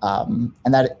 And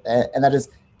that is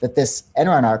that this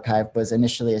Enron archive was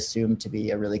initially assumed to be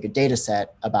a really good data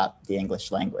set about the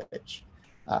English language.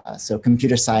 So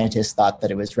computer scientists thought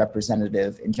that it was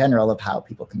representative in general of how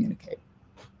people communicate.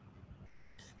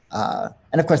 And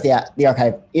of course, the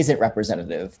archive isn't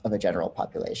representative of a general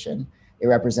population. It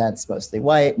represents mostly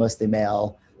white, mostly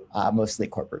male, mostly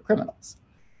corporate criminals.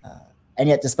 And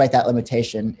yet, despite that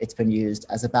limitation, it's been used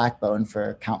as a backbone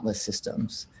for countless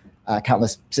systems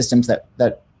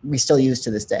that we still use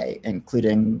to this day,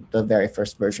 including the very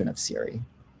first version of Siri.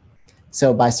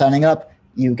 So by signing up,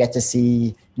 you get to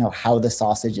see how the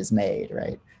sausage is made,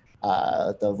 right?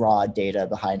 The raw data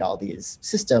behind all these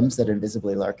systems that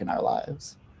invisibly lurk in our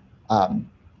lives. And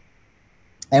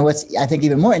what's, I think,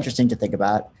 even more interesting to think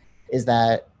about is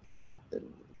that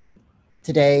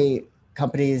today,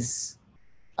 companies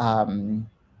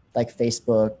like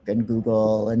Facebook and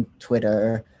Google and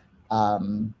Twitter,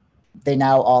 they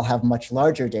now all have much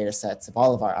larger data sets of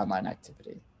all of our online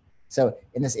activity. So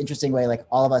in this interesting way, like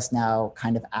all of us now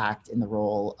kind of act in the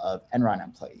role of Enron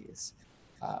employees.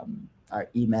 Our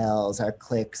emails, our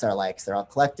clicks, our likes, they're all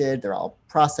collected, they're all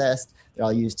processed, they're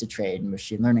all used to train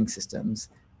machine learning systems.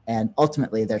 And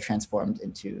ultimately, they're transformed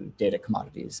into data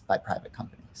commodities by private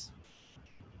companies.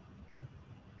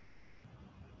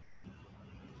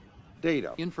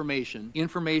 Data, information,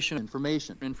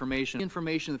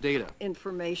 data,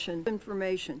 information,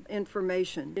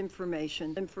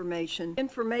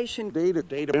 data,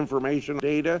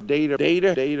 information,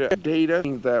 data,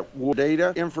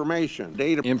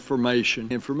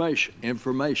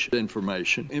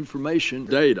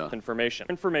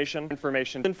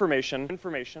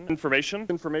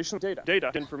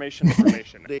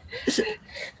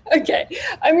 Okay,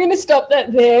 I'm going to stop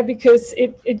that there because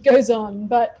it goes on,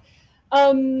 but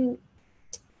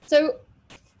so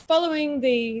following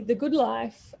the good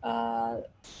life,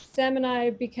 Sam and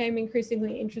I became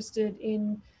increasingly interested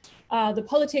in the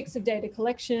politics of data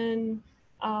collection,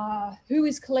 who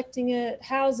is collecting it,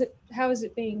 how is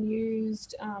it being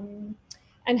used,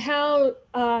 and how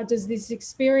does this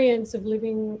experience of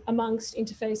living amongst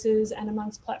interfaces and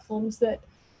amongst platforms that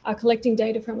are collecting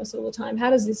data from us all the time, how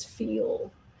does this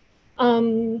feel?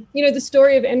 The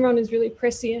story of Enron is really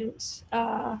prescient,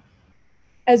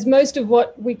 as most of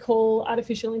what we call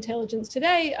artificial intelligence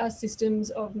today are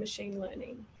systems of machine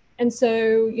learning. And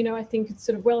so, I think it's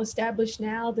sort of well established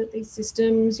now that these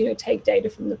systems, take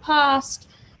data from the past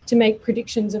to make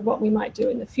predictions of what we might do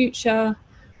in the future.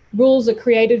 Rules are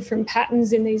created from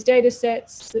patterns in these data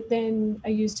sets that then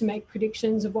are used to make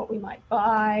predictions of what we might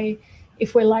buy,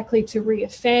 if we're likely to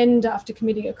reoffend after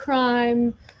committing a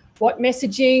crime, what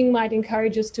messaging might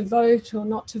encourage us to vote or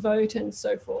not to vote, and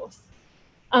so forth.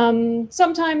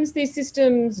 Sometimes these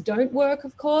systems don't work,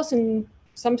 of course, and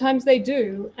sometimes they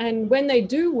do. And when they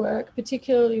do work,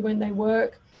 particularly when they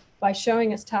work by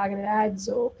showing us targeted ads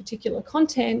or particular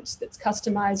content that's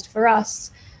customized for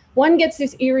us, one gets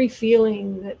this eerie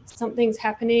feeling that something's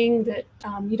happening that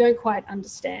you don't quite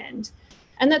understand.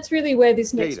 And that's really where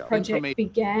this next project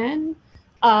began,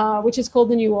 which is called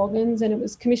The New Organs, and it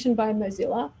was commissioned by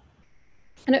Mozilla.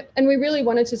 And we really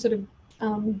wanted to sort of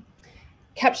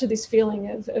capture this feeling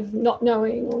of not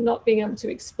knowing or not being able to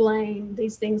explain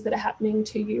these things that are happening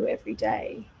to you every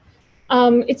day.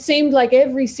 It seemed like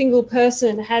every single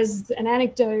person has an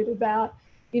anecdote about,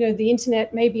 the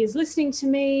internet maybe is listening to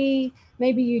me.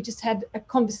 Maybe you just had a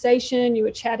conversation, you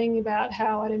were chatting about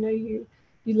how, I don't know, you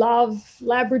love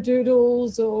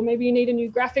Labradoodles, or maybe you need a new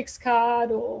graphics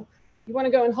card, or you want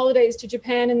to go on holidays to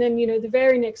Japan, and then, the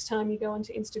very next time you go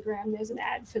onto Instagram, there's an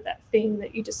ad for that thing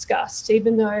that you discussed,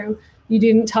 even though you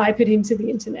didn't type it into the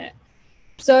internet.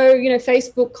 So,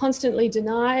 Facebook constantly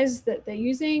denies that they're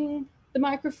using the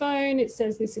microphone. It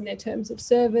says this in their terms of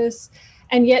service.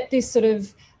 And yet this sort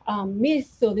of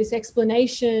myth or this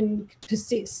explanation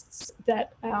persists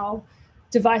that our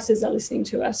devices are listening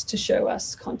to us to show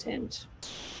us content.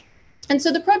 And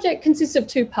so the project consists of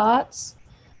two parts.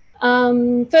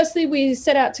 Firstly, we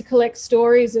set out to collect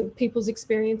stories of people's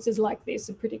experiences like this,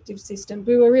 a predictive system.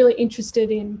 We were really interested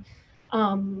in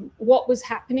what was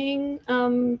happening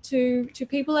to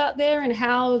people out there and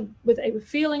how they were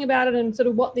feeling about it, and sort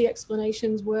of what the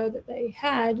explanations were that they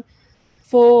had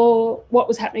for what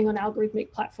was happening on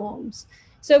algorithmic platforms.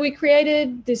 So we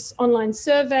created this online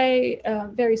survey, a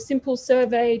very simple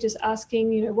survey, just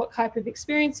asking, what type of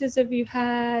experiences have you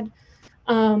had?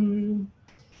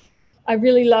 I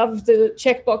really love the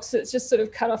checkbox that's just sort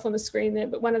of cut off on the screen there,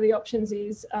 but one of the options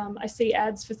is I see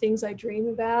ads for things I dream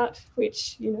about,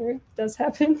 which, does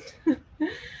happen.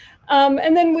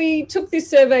 And then we took this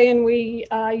survey and we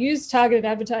used targeted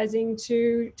advertising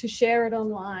to share it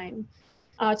online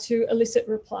to elicit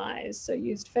replies. So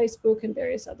used Facebook and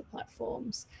various other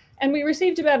platforms. And we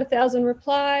received about 1,000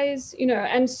 replies, you know,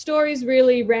 and stories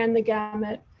really ran the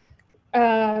gamut.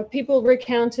 People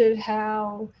recounted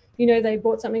how, you know, they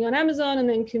bought something on Amazon and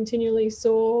then continually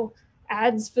saw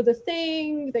ads for the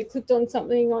thing. They clicked on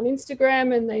something on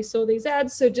Instagram and they saw these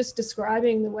ads. So just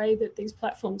describing the way that these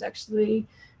platforms actually,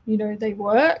 you know, they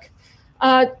work.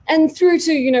 And through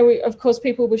to, you know, of course,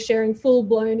 people were sharing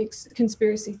full-blown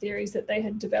conspiracy theories that they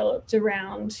had developed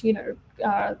around, you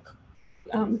know,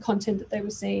 content that they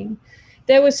were seeing.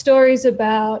 There were stories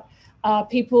about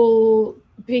people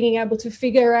being able to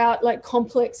figure out like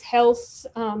complex health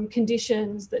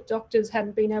conditions that doctors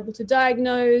hadn't been able to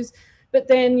diagnose, but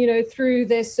then, you know, through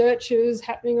their searches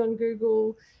happening on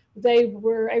Google, they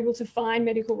were able to find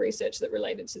medical research that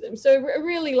related to them. So a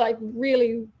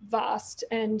really vast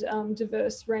and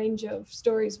diverse range of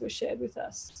stories were shared with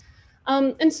us.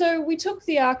 And so we took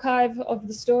the archive of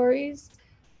the stories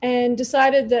and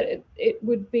decided that it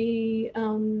would be,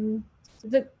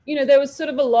 that, you know, there was sort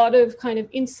of a lot of kind of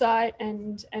insight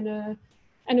and an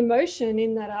emotion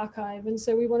in that archive. And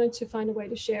so we wanted to find a way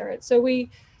to share it. So we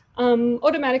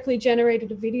automatically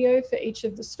generated a video for each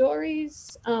of the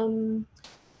stories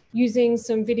using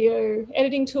some video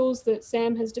editing tools that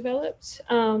Sam has developed.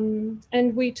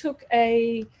 And we took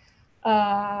a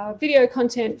video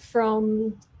content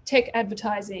from tech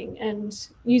advertising and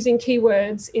using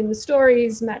keywords in the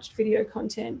stories matched video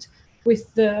content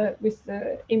with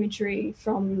the imagery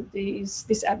from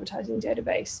this advertising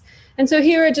database. And so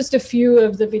here are just a few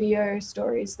of the video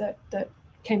stories that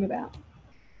came about.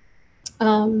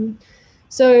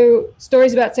 So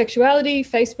stories about sexuality,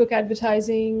 Facebook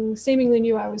advertising, seemingly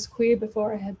knew I was queer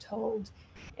before I had told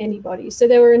anybody. So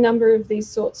there were a number of these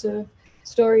sorts of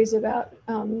stories about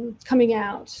coming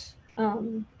out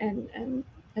and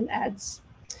ads.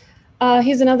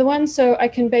 Here's another one. So I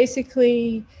can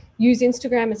basically use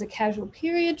Instagram as a casual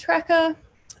period tracker.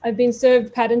 I've been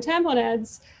served pad and tampon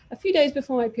ads a few days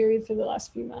before my period for the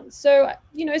last few months. So,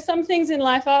 you know, some things in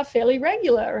life are fairly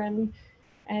regular, and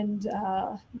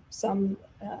some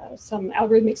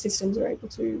algorithmic systems are able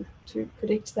to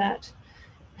predict that.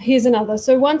 Here's another.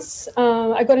 So once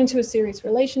I got into a serious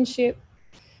relationship,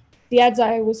 the ads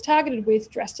I was targeted with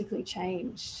drastically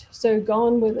changed. So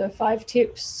gone were the 5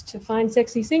 tips to find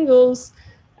sexy singles,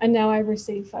 and now I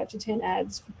receive 5 to 10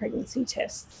 ads for pregnancy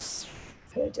tests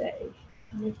per day.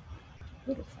 A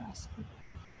little fast.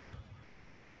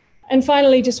 And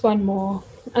finally, just one more.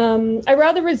 I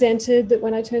rather resented that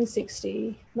when I turned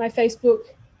 60, my Facebook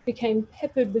became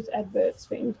peppered with adverts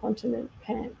for incontinent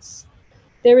pants.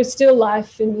 There is still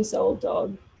life in this old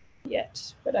dog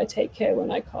yet, but I take care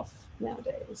when I cough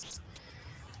nowadays.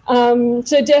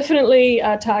 So definitely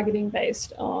targeting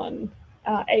based on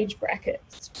age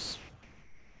brackets.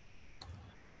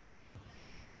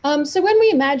 So when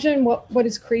we imagine what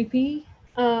is creepy,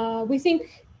 we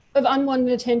think of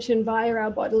unwanted attention via our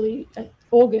bodily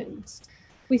organs.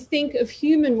 We think of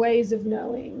human ways of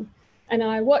knowing, an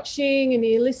eye watching, an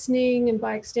ear listening, and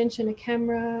by extension, a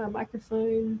camera, a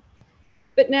microphone.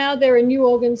 But now there are new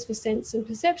organs for sense and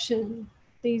perception.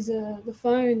 These are the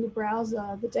phone, the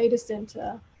browser, the data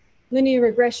center, linear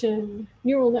regression,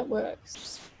 neural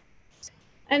networks.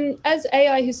 And as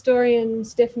AI historian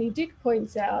Stephanie Dick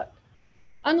points out,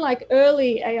 unlike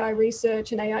early AI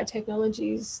research and AI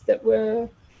technologies that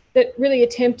really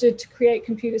attempted to create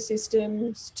computer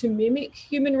systems to mimic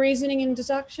human reasoning and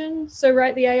deduction. So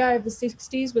right, the AI of the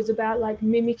 60s was about like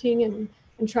mimicking and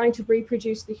trying to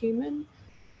reproduce the human.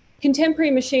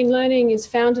 Contemporary machine learning is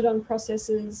founded on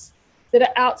processes that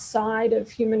are outside of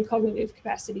human cognitive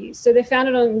capacities. So they're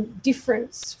founded on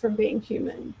difference from being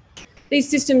human. These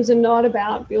systems are not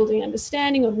about building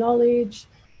understanding or knowledge.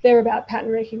 They're about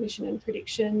pattern recognition and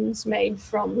predictions made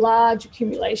from large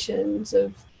accumulations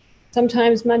of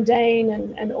sometimes mundane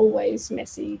and always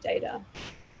messy data.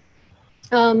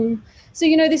 So,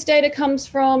 you know, this data comes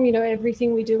from, you know,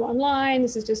 everything we do online.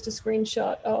 This is just a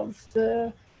screenshot of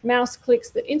the mouse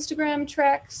clicks that Instagram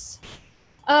tracks.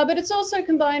 But it's also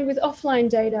combined with offline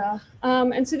data.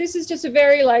 And so this is just a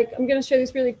very, I'm going to show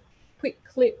this really quick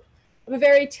clip of a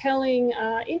very telling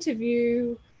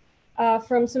interview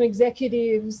from some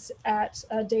executives at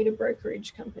data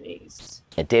brokerage companies.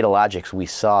 At Datalogics, we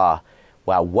saw,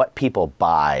 wow, what people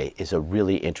buy is a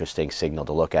really interesting signal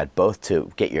to look at, both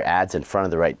to get your ads in front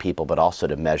of the right people, but also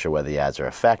to measure whether the ads are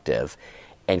effective.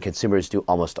 And consumers do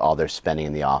almost all their spending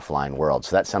in the offline world.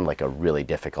 So that sounded like a really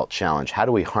difficult challenge. How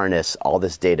do we harness all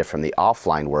this data from the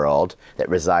offline world that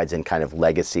resides in kind of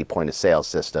legacy point of sale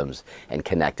systems and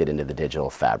connect it into the digital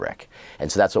fabric?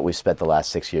 And so that's what we've spent the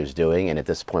last 6 years doing. And at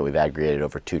this point, we've aggregated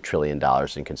over $2 trillion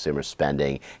in consumer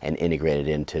spending and integrated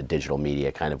into digital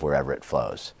media kind of wherever it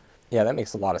flows. Yeah, that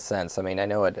makes a lot of sense. I mean, I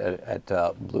know at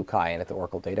BlueKai and at the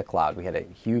Oracle Data Cloud, we had a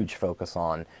huge focus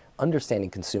on understanding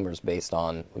consumers based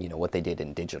on, you know, what they did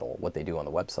in digital, what they do on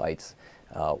the websites,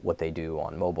 what they do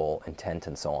on mobile, intent,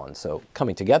 and so on. So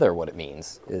coming together, what it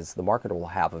means is the marketer will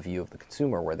have a view of the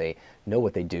consumer where they know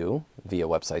what they do via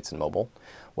websites and mobile,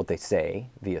 what they say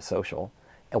via social,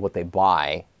 and what they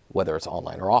buy, whether it's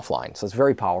online or offline. So it's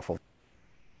very powerful.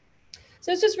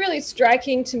 So it's just really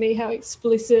striking to me how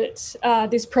explicit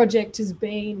this project has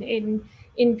been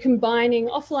in combining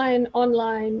offline,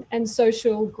 online, and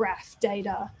social graph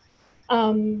data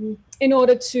in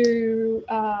order to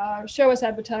show us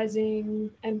advertising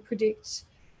and predict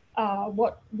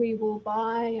what we will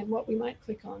buy and what we might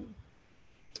click on.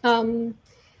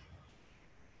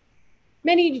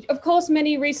 Of course,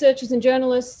 many researchers and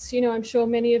journalists, you know, I'm sure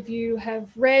many of you have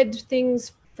read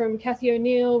things from Kathy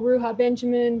O'Neill, Ruha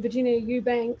Benjamin, Virginia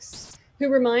Eubanks, who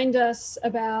remind us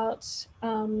about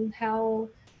how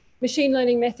machine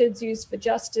learning methods used for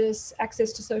justice,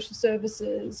 access to social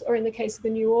services, or in the case of the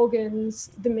new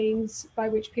organs, the means by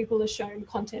which people are shown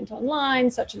content online,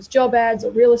 such as job ads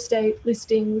or real estate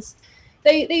listings.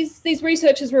 These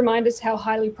researchers remind us how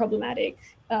highly problematic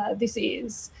this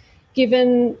is,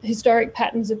 given historic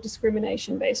patterns of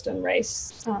discrimination based on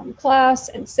race, class,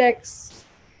 and sex.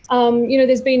 You know,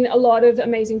 there's been a lot of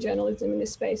amazing journalism in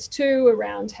this space too,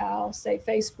 around how, say,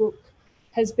 Facebook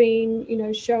has been, you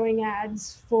know, showing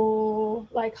ads for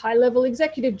like high-level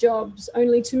executive jobs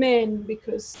only to men,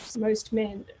 because most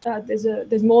men,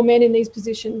 there's more men in these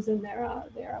positions than there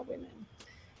are women.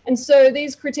 And so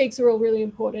these critiques are all really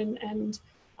important. And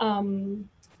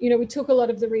you know, we took a lot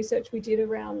of the research we did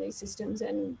around these systems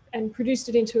and produced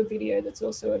it into a video that's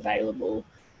also available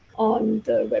on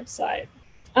the website.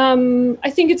 I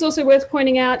think it's also worth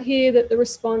pointing out here that the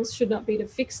response should not be to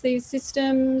fix these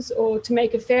systems or to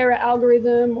make a fairer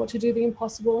algorithm or to do the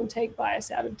impossible and take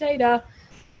bias out of data,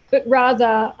 but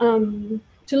rather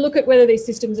to look at whether these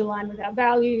systems align with our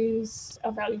values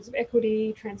of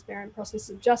equity, transparent process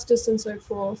of justice, and so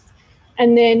forth.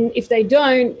 And then if they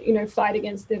don't, you know, fight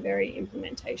against their very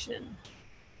implementation.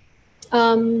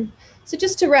 So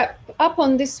just to wrap up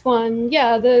on this one,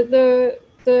 yeah, the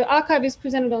archive is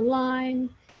presented online.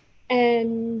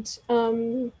 And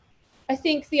I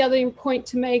think the other point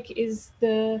to make is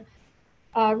the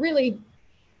really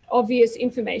obvious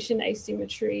information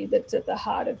asymmetry that's at the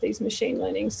heart of these machine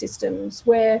learning systems,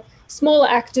 where smaller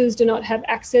actors do not have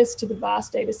access to the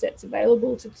vast data sets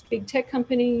available to big tech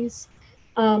companies,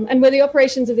 and where the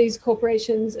operations of these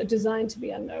corporations are designed to be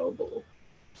unknowable.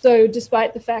 So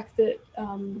despite the fact that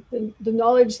the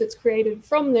knowledge that's created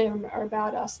from them are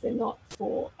about us, they're not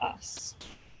for us.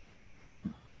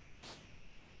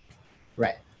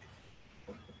 Right.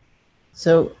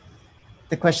 So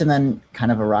the question then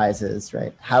kind of arises,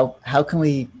 right? How can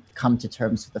we come to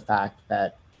terms with the fact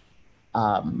that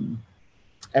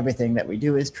everything that we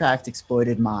do is tracked,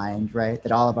 exploited, mined, right?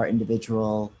 That all of our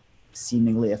individual,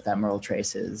 seemingly ephemeral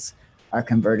traces are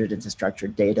converted into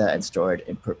structured data and stored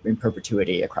in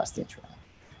perpetuity across the internet?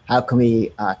 How can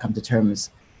we come to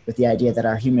terms with the idea that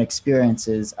our human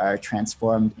experiences are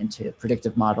transformed into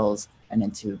predictive models and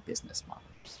into business models?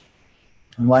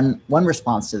 And one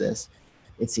response to this,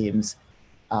 it seems,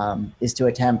 is to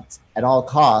attempt at all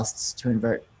costs to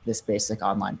invert this basic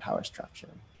online power structure.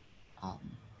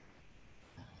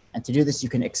 And to do this, you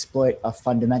can exploit a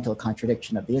fundamental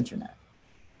contradiction of the internet.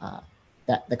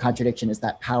 That the contradiction is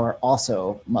that power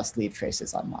also must leave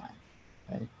traces online,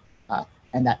 right?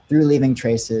 And that through leaving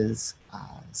traces,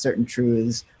 certain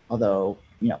truths, although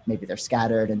maybe they're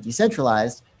scattered and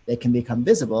decentralized, they can become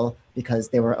visible because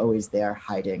they were always there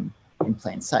hiding in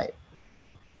plain sight.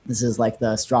 This is like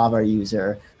the Strava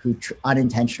user who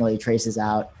unintentionally traces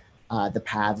out the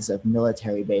paths of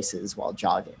military bases while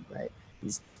jogging, right?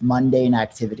 These mundane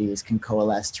activities can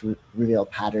coalesce to reveal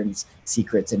patterns,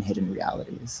 secrets, and hidden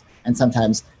realities. And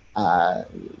sometimes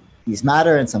these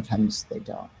matter and sometimes they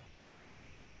don't.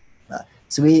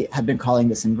 So we have been calling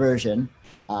this inversion,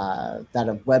 that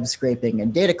of web scraping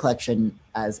and data collection,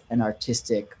 as an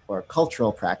artistic or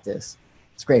cultural practice,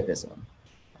 scrapism.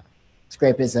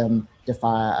 Scrapism,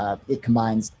 it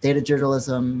combines data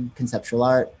journalism, conceptual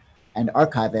art, and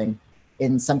archiving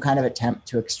in some kind of attempt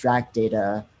to extract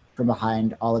data from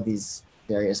behind all of these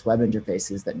various web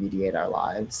interfaces that mediate our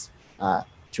lives,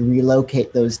 to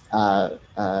relocate those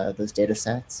data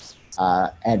sets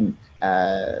and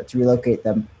to relocate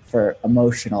them for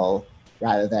emotional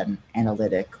rather than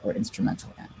analytic or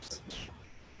instrumental ends.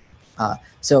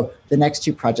 So the next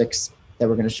two projects that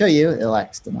we're going to show you, the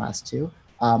next and last two,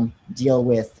 deal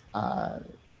with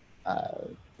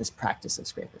this practice of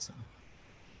scrapism.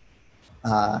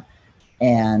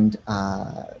 And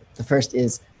the first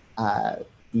is the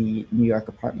New York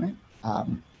apartment.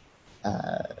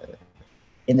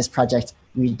 In this project,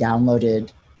 we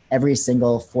downloaded every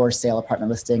single for sale apartment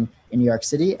listing in New York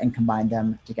City and combined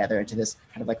them together into this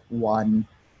kind of like one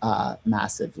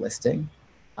massive listing.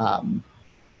 Sorry,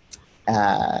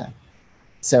 I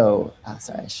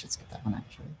should skip that one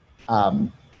actually.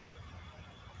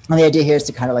 And the idea here is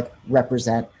to kind of like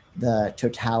represent the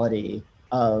totality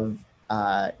of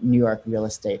New York real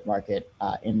estate market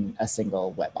in a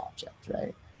single web object,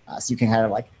 right? So you can kind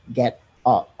of like get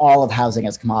all of housing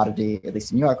as commodity, at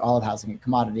least in New York, all of housing and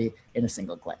commodity in a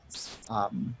single glance.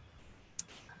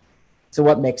 So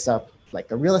what makes up like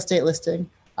a real estate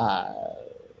listing?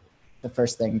 The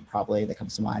first thing probably that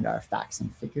comes to mind are facts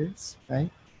and figures, right?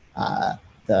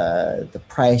 The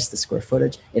price, the square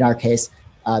footage. In our case,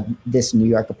 this New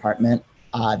York apartment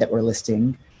that we're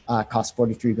listing cost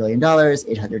 $43 billion,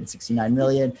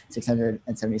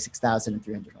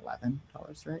 $869,676,311,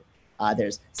 right?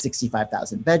 There's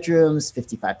 65,000 bedrooms,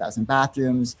 55,000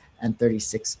 bathrooms, and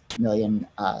 36 million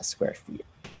square feet.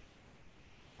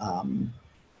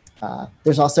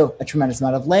 There's also a tremendous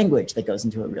amount of language that goes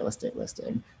into a real estate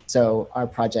listing. So our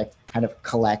project kind of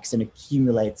collects and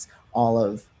accumulates all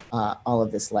of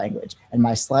this language. And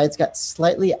my slides got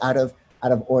slightly out of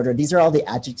order. These are all the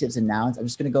adjectives and nouns. I'm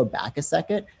just going to go back a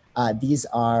second. These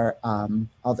are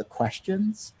all the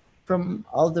questions from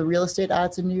all the real estate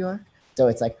ads in New York. So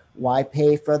it's like, why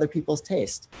pay for other people's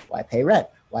taste? Why pay rent?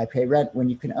 Why pay rent when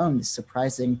you can own this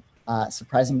surprisingly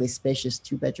spacious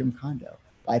 2-bedroom condo?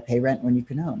 Why pay rent when you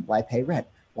can own? Why pay rent?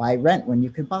 Why rent when you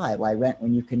can buy? Why rent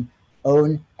when you can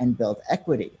own and build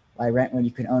equity? Why rent when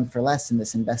you can own for less in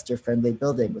this investor-friendly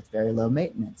building with very low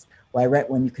maintenance? Why rent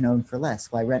when you can own for less?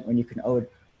 Why rent when you can own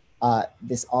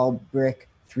this all brick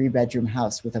 3-bedroom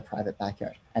house with a private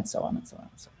backyard? And so on and so on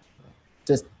and so on.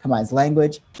 Just combines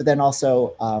language, but then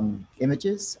also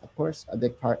images, of course, a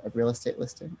big part of real estate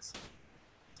listings.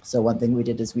 So one thing we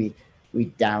did is we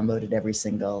downloaded every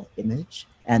single image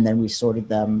and then we sorted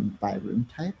them by room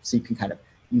type. So you can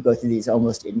you go through these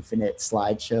almost infinite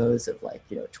slideshows of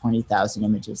 20,000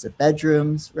 images of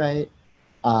bedrooms, right?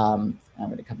 I'm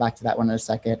going to come back to that one in a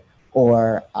second.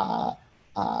 Or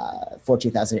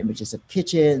 14,000 images of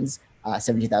kitchens,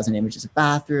 17,000 images of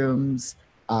bathrooms,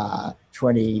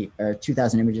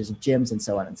 2,000 images of gyms, and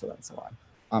so on and so on and so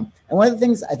on. And one of the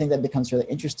things I think that becomes really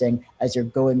interesting as you're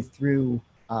going through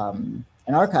an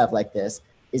archive like this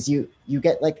is you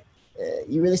get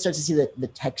you really start to see the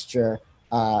texture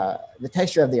of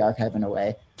the archive in a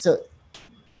way. So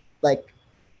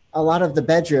a lot of the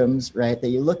bedrooms, right, that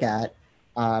you look at,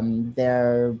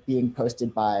 they're being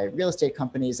posted by real estate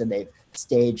companies and they've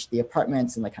staged the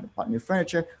apartments and kind of bought new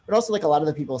furniture, but also a lot of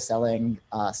the people selling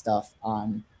stuff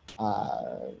on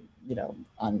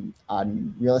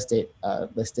real estate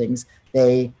listings,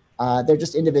 they're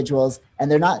just individuals and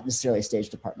they're not necessarily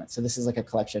staged apartments. So this is a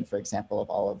collection, for example, of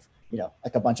all of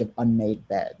a bunch of unmade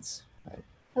beds. Right?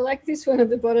 I like this one at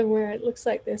the bottom where it looks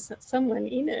like there's someone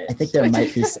in it. I think there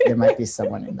might be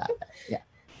someone in that bed. Yeah.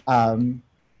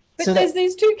 But so there's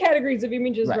these two categories of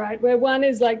images, right? Where one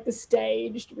is the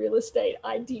staged real estate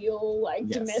ideal, yes,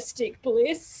 domestic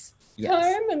bliss, yes,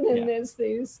 home, and then there's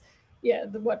these,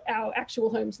 what our actual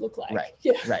homes look like. Right.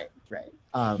 Yeah. Right.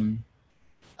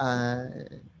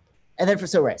 And then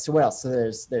so what else? So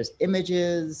there's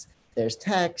images, there's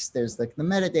text, there's the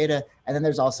metadata, and then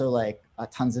there's also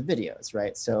tons of videos,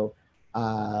 right? So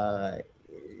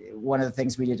one of the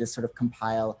things we did is sort of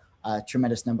compile a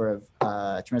tremendous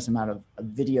amount of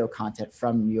video content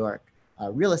from New York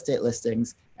real estate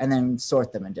listings and then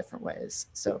sort them in different ways.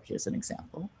 So here's an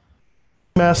example.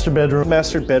 Master bedroom.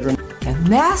 Master bedroom.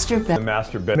 Master bedroom.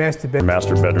 Master bedroom.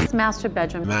 Master bedroom. Master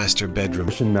bedroom. Master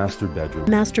bedroom. Master bedroom.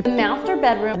 Master bedroom. Master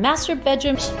bedroom. Master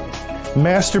bedroom.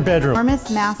 Master bedroom. Enormous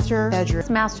master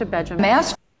bedroom. Master bedroom.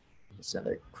 Master. Just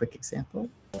another quick example.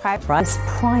 Private. Private.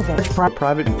 Private.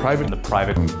 The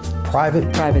private.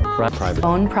 Private. Private.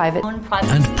 Own private. And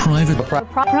private.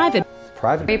 Private.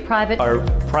 Private. Very private. Or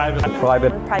private.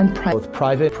 Private. Both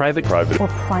private. Private. Private. Or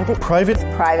private. Private.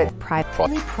 Private.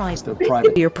 Private. Still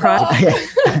private. You're private.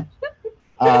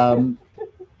 And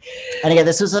again,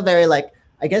 this was a very I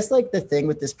guess the thing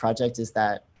with this project is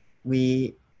that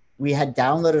we had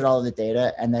downloaded all of the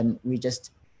data and then we just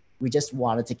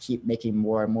wanted to keep making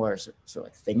more and more sort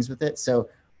of things with it. So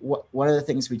one of the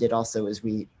things we did also is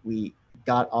we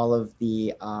got all of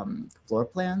the floor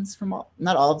plans from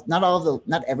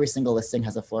not every single listing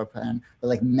has a floor plan,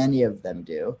 but many of them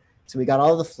do. So we got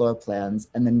all the floor plans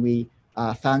and then we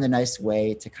found a nice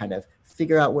way to kind of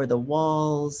figure out where the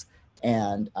walls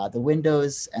and the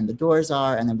windows and the doors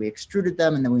are, and then we extruded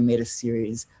them, and then we made a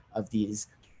series of these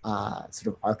sort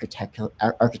of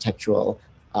architectural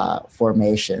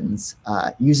formations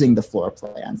using the floor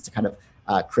plans to kind of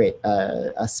create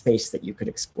a space that you could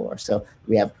explore. So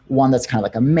we have one that's kind of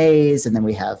like a maze, and then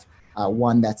we have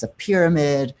one that's a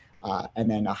pyramid, and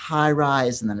then a high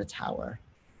rise, and then a tower.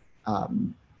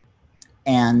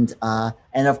 And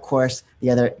of course, the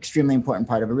other extremely important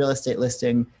part of a real estate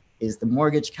listing is the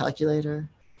mortgage calculator.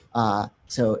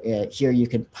 So here you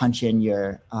can punch in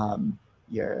your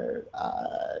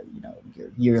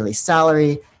yearly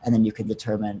salary, and then you can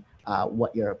determine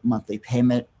what your monthly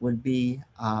payment would be.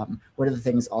 One of the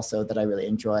things also that I really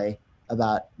enjoy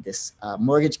about this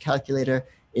mortgage calculator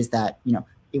is that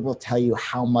it will tell you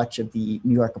how much of the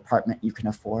New York apartment you can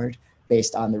afford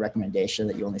based on the recommendation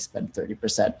that you only spend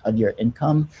 30% of your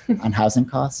income on housing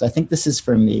costs. So I think this is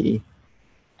for me,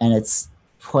 and it's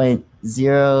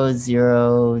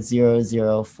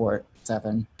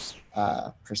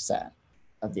 0.000047%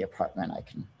 of the apartment I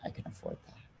can afford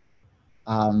that.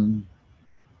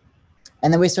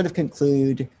 And then we sort of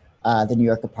conclude the New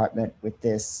York apartment with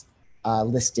this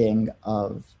listing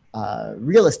of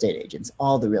real estate agents,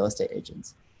 all the real estate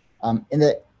agents. In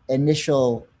the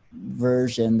initial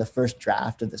version, the first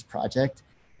draft of this project,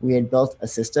 we had built a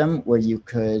system where you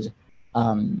could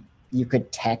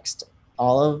text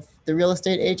all of the real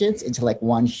estate agents into like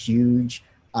one huge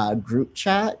group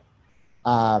chat,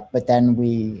 but then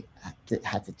we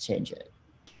had to change it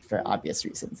for obvious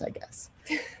reasons, I guess.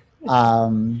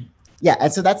 Yeah,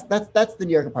 and so that's the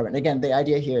New York apartment. Again, the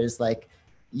idea here is like,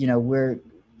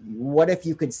 what if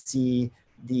you could see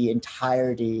the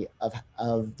entirety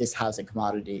of this housing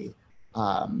commodity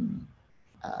in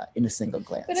a single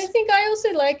glance? But I think I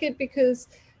also like it because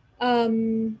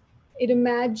it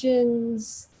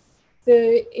imagines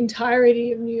the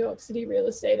entirety of New York City real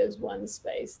estate as one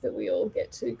space that we all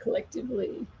get to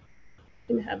collectively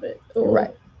inhabit,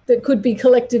 or that could be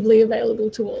collectively available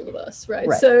to all of us, right?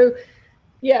 So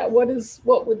yeah, what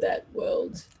would that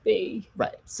world be?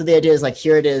 Right. So the idea is like,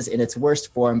 here it is in its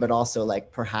worst form, but also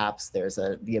like perhaps there's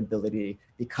the ability,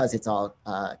 because it's all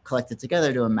collected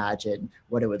together, to imagine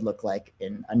what it would look like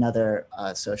in another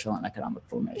social and economic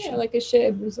formation. Yeah, like a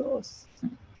shared resource.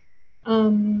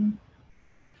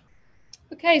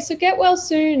 Okay, so Get Well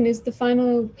Soon is the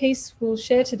final piece we'll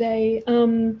share today,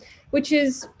 which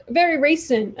is very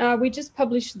recent. We just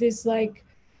published this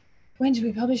when did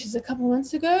we publish this? A couple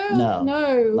months ago?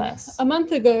 No, less. A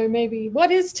month ago, maybe.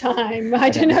 What is time? I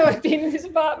don't know. I've been in this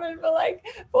apartment for like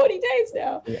 40 days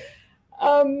now. Yeah.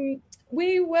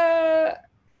 We were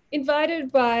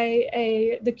invited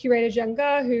by the curator Zhang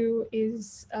Ge, who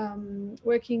is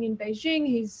working in Beijing.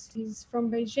 He's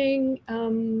from Beijing.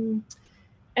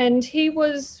 And he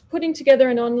was putting together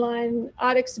an online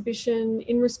art exhibition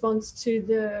in response to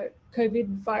the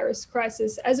COVID virus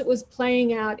crisis as it was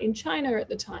playing out in China at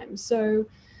the time. So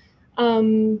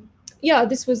yeah,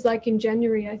 this was like in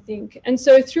January, I think. And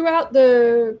so throughout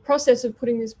the process of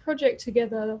putting this project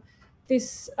together,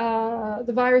 the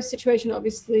virus situation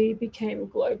obviously became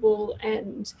global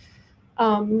and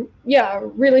yeah,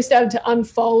 really started to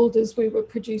unfold as we were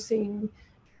producing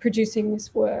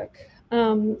this work.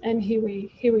 And here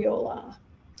we all are.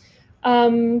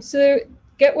 So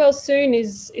Get Well Soon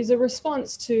is a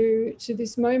response to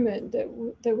this moment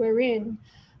that we're in,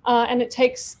 and it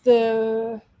takes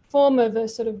the form of a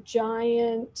sort of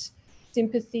giant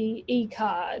sympathy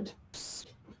e-card.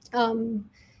 And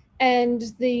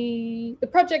the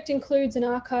project includes an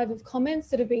archive of comments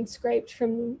that have been scraped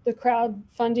from the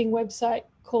crowdfunding website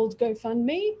called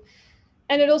GoFundMe.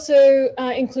 And it also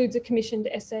includes a commissioned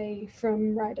essay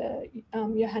from writer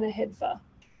Johanna Hedva.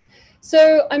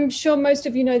 So I'm sure most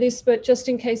of you know this, but just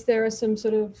in case there are some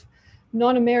sort of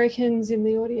non-Americans in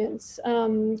the audience,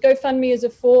 GoFundMe is a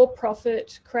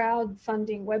for-profit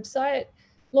crowdfunding website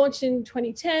launched in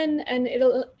 2010, and it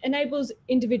enables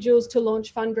individuals to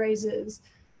launch fundraisers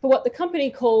for what the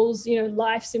company calls,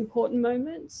 life's important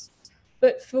moments,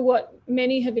 but for what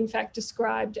many have in fact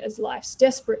described as life's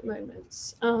desperate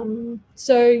moments.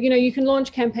 So, you can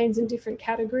launch campaigns in different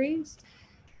categories.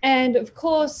 And of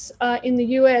course, in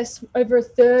the US, over a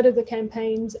third of the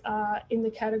campaigns are in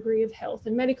the category of health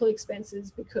and medical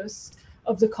expenses because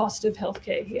of the cost of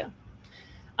healthcare here.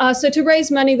 So to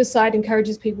raise money, the site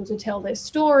encourages people to tell their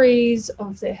stories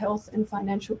of their health and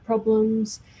financial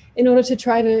problems in order to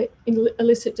try to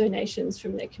elicit donations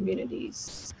from their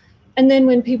communities. And then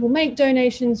when people make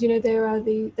donations,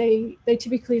 they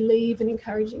typically leave an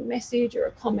encouraging message or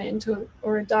a comment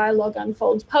or a dialogue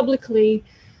unfolds publicly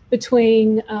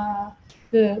between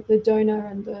the donor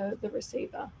and the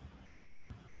receiver.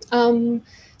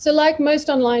 So like most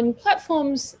online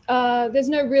platforms, there's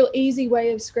no real easy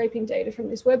way of scraping data from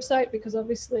this website, because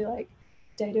obviously like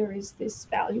data is this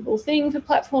valuable thing for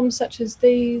platforms such as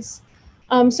these.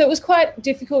 So it was quite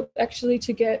difficult actually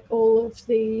to get all of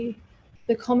the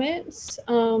comments.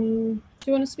 Do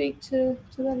you want to speak to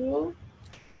that at all?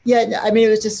 Yeah, I mean, it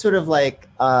was just sort of like,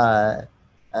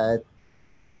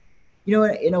 you know,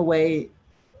 in a way,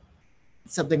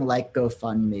 something like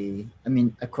GoFundMe. I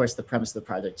mean, of course, the premise of the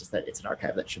project is that it's an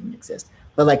archive that shouldn't exist,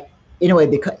 but like in a way,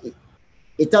 because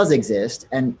it does exist,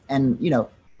 and you know,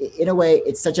 in a way,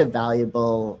 it's such a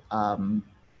valuable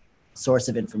source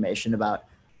of information about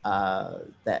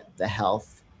the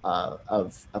health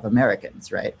of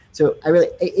Americans, right? So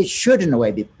it should in a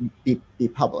way be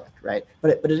public, right?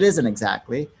 But it isn't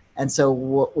exactly. And so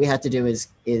what we had to do is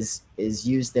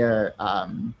use their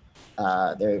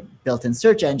built-in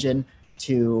search engine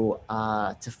to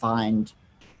find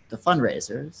the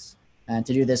fundraisers. And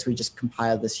to do this, we just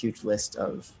compiled this huge list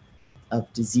of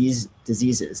disease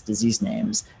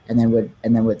names, and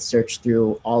then would search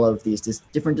through all of these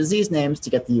different disease names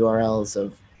to get the URLs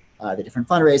of the different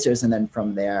fundraisers, and then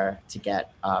from there to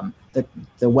get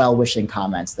the well-wishing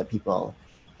comments that people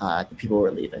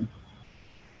were leaving.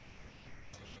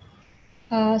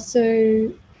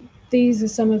 So these are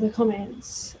some of the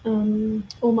comments.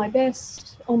 All my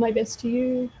best to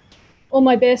you. All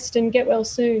my best and get well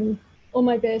soon. All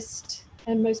my best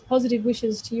and most positive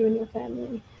wishes to you and your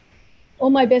family. All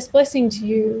my best blessing to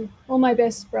you. All my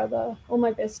best brother. All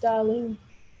my best darling.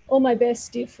 All my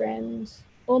best dear friend.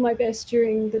 All my best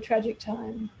during the tragic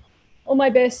time. All my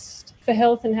best for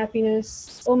health and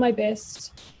happiness. All my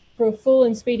best for a full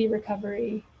and speedy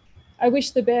recovery. I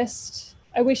wish the best.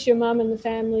 I wish your mum and the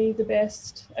family the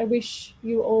best. I wish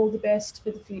you all the best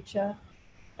for the future.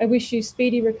 I wish you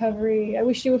speedy recovery. I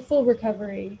wish you a full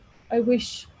recovery. I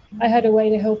wish I had a way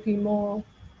to help you more.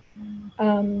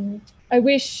 I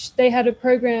wish they had a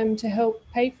program to help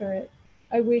pay for it.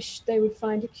 I wish they would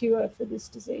find a cure for this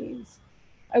disease.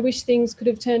 I wish things could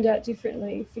have turned out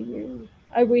differently for you.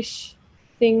 I wish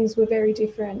things were very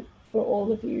different for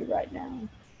all of you right now.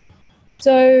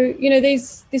 So, you know,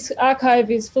 this archive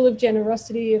is full of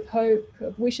generosity, of hope,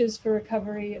 of wishes for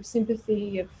recovery, of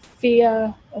sympathy, of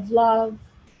fear, of love.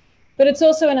 But it's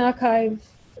also an archive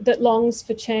that longs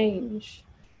for change.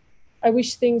 I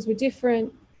wish things were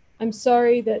different. I'm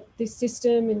sorry that this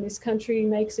system in this country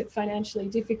makes it financially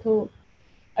difficult.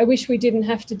 I wish we didn't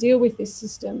have to deal with this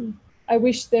system. I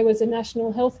wish there was a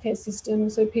national healthcare system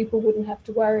so people wouldn't have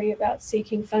to worry about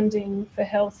seeking funding for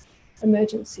health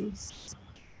emergencies.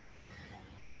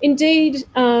 Indeed,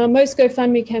 most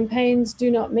GoFundMe campaigns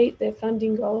do not meet their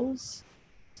funding goals.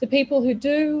 The people who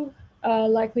do are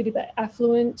likely to be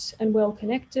affluent and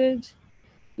well-connected.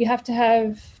 You have to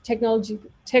have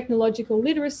technological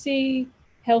literacy,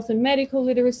 health and medical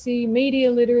literacy, media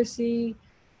literacy,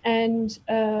 and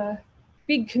a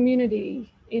big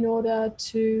community in order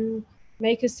to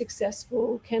make a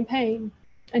successful campaign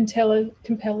and tell a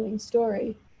compelling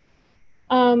story.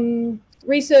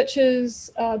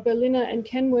 Researchers Berliner and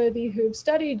Kenworthy, who have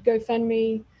studied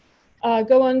GoFundMe,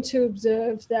 go on to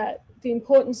observe that the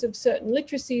importance of certain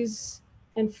literacies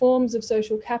and forms of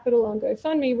social capital on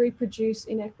GoFundMe reproduce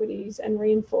inequities and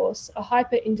reinforce a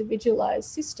hyper-individualized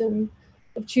system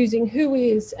of choosing who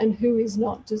is and who is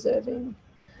not deserving.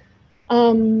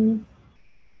 And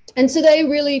so they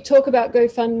really talk about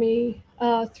GoFundMe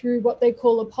through what they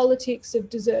call a politics of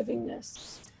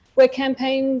deservingness, where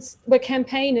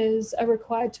campaigners are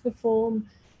required to perform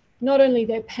not only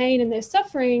their pain and their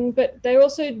suffering, but they're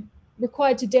also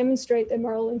required to demonstrate their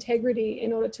moral integrity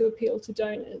in order to appeal to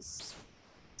donors.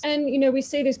 And, you know, we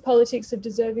see this politics of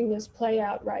deservingness play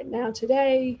out right now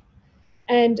today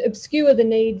and obscure the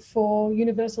need for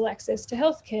universal access to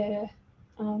healthcare,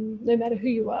 no matter who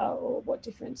you are or what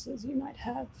differences you might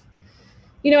have.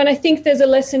 You know, and I think there's a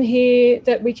lesson here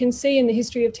that we can see in the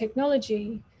history of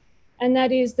technology, and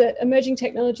that is that emerging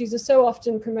technologies are so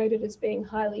often promoted as being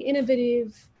highly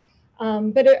innovative,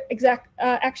 but are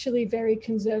actually very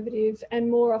conservative and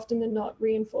more often than not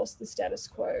reinforce the status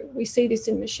quo. We see this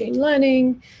in machine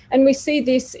learning, and we see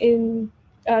this in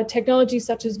technologies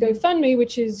such as GoFundMe,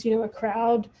 which is, you know, a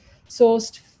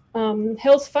crowd-sourced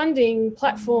health funding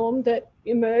platform that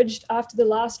emerged after the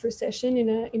last recession in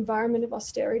an environment of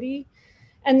austerity.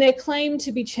 And their claim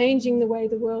to be changing the way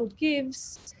the world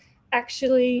gives,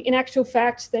 actually, in actual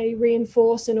fact, they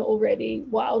reinforce an already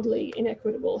wildly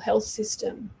inequitable health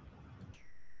system.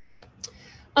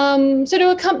 So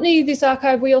to accompany this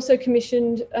archive, we also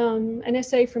commissioned an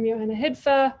essay from Johanna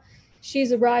Hedfer.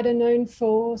 She's a writer known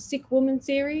for sick woman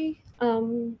theory,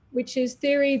 which is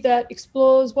theory that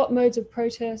explores what modes of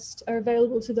protest are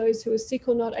available to those who are sick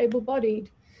or not able-bodied.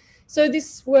 So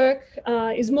this work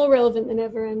is more relevant than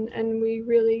ever, and we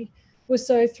really were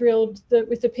so thrilled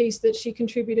with the piece that she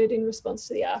contributed in response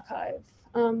to the archive.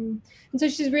 And so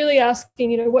she's really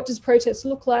asking, what does protest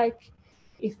look like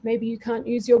if maybe you can't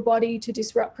use your body to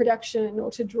disrupt production or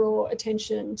to draw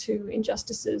attention to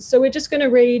injustices? So we're just going to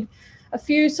read a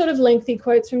few sort of lengthy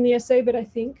quotes from the essay, but I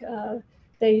think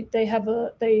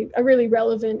they are really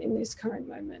relevant in this current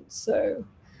moment. So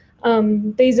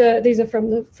these are from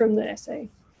the essay.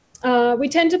 We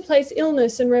tend to place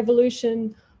illness and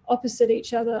revolution opposite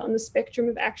each other on the spectrum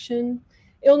of action.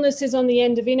 Illness is on the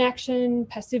end of inaction,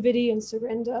 passivity, and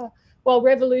surrender, while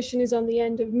revolution is on the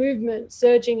end of movement,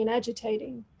 surging and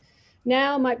agitating.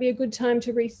 Now might be a good time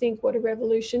to rethink what a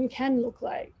revolution can look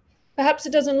like. Perhaps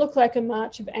it doesn't look like a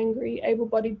march of angry,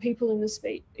 able-bodied people in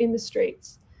the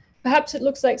streets. Perhaps it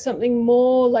looks like something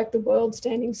more like the world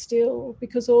standing still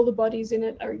because all the bodies in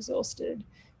it are exhausted,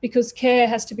 because care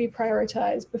has to be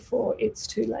prioritized before it's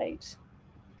too late.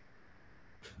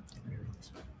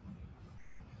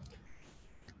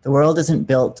 The world isn't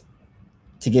built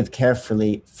to give care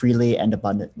freely and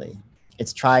abundantly.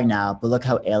 It's trying now, but look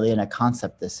how alien a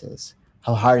concept this is,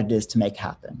 how hard it is to make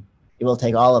happen. It will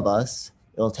take all of us.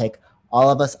 It will take all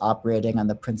of us operating on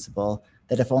the principle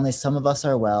that if only some of us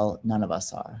are well, none of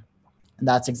us are. And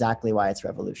that's exactly why it's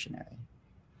revolutionary.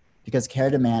 Because care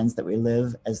demands that we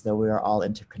live as though we are all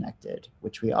interconnected,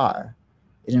 which we are.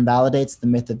 It invalidates the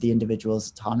myth of the individual's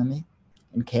autonomy.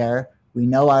 In care, we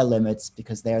know our limits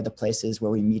because they are the places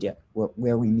where we meet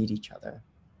each other.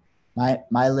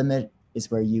 My limit is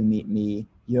where you meet me.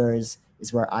 Yours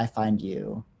is where I find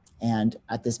you. And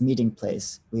at this meeting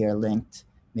place, we are linked,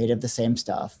 made of the same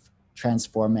stuff,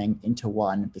 transforming into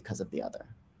one because of the other.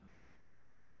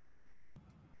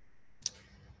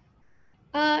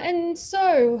 And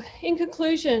so, in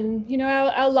conclusion,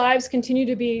 our lives continue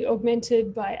to be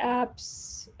augmented by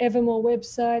apps, ever more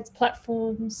websites,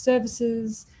 platforms,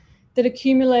 services that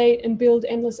accumulate and build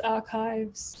endless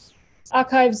archives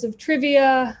of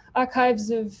trivia, archives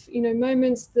of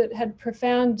moments that had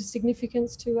profound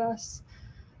significance to us,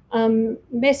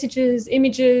 messages,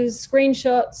 images,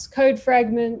 screenshots, code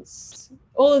fragments.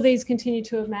 All of these continue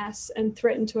to amass and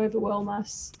threaten to overwhelm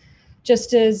us,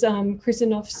 just as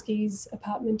Krasinowski's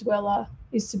apartment dweller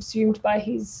is subsumed by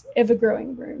his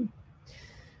ever-growing room.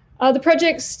 The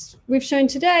projects we've shown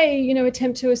today,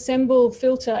 attempt to assemble,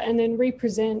 filter, and then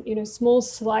represent, small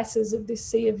slices of this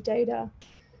sea of data.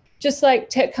 Just like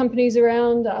tech companies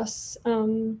around us,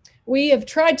 we have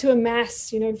tried to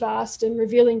amass, vast and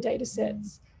revealing data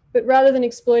sets, but rather than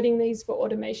exploiting these for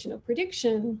automation or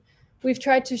prediction, we've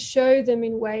tried to show them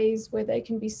in ways where they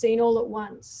can be seen all at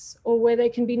once, or where they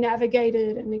can be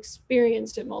navigated and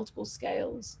experienced at multiple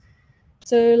scales.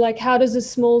 So like, how does a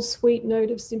small sweet note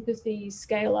of sympathy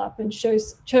scale up and show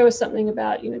us something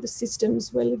about, the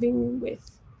systems we're living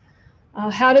with?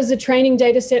 How does a training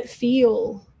data set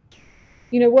feel?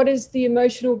 What is the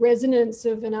emotional resonance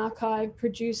of an archive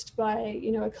produced by,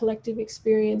 a collective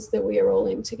experience that we are all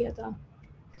in together?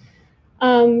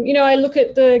 I look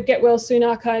at the Get Well Soon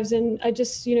archives and I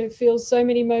just, feel so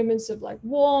many moments of like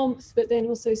warmth, but then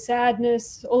also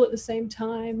sadness all at the same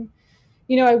time.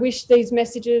 I wish these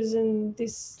messages and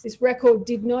this record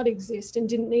did not exist and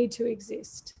didn't need to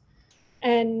exist.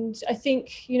 And I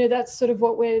think, that's sort of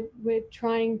what we're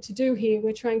trying to do here.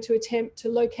 We're trying to attempt to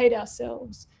locate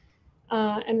ourselves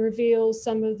and reveal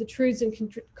some of the truths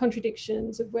and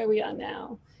contradictions of where we are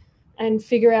now and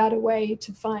figure out a way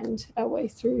to find our way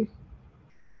through.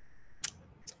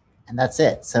 And that's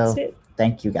it. So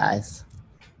thank you, guys.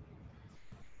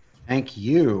 Thank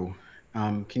you.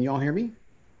 Can you all hear me?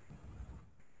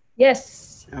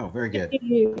 Yes. Oh, very good.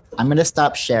 I'm going to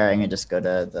stop sharing and just go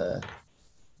to the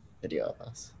video of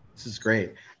us. This is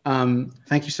great.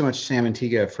 Thank you so much, Sam and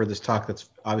Tega, for this talk that's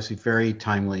obviously very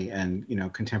timely and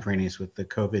contemporaneous with the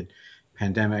COVID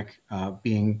pandemic,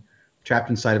 being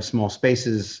trapped inside of small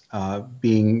spaces,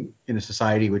 being in a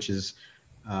society which is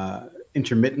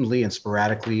intermittently and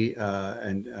sporadically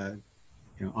and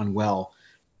unwell,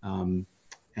 and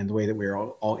the way that we're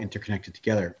all interconnected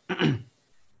together.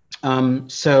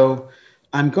 So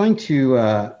I'm going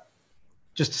to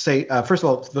just say, first of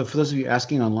all, for those of you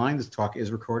asking online, this talk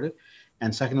is recorded.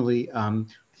 And secondly, I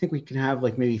think we can have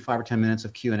like maybe 5 or 10 minutes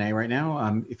of Q&A right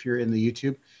now. If you're in the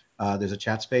YouTube, there's a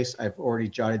chat space. I've already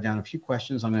jotted down a few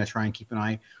questions. I'm going to try and keep an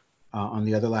eye on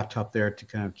the other laptop there to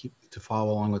kind of to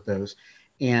follow along with those.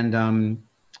 And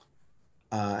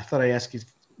I thought I'd ask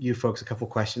you folks a couple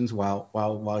questions while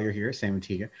you're here, Sam and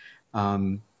Tega.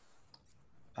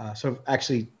 So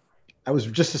actually, I was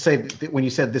just to say that when you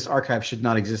said this archive should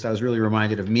not exist, I was really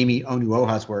reminded of Mimi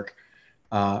Onuoha's work,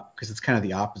 because it's kind of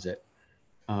the opposite,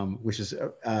 which is,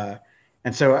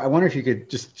 and so I wonder if you could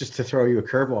just to throw you a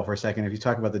curveball for a second, if you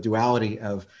talk about the duality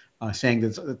of saying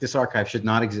that this archive should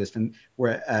not exist, and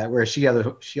where she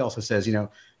also says,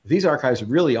 these archives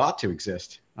really ought to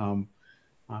exist.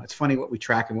 It's funny what we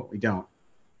track and what we don't,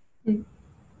 and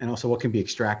also what can be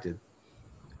extracted.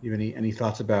 You have any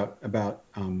thoughts about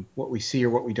what we see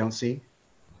or what we don't see?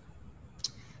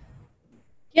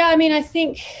 Yeah, I mean, I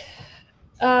think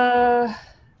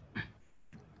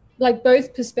like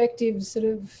both perspectives sort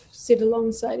of sit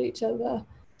alongside each other,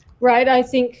 right? I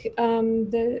think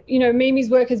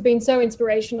Mimi's work has been so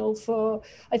inspirational for,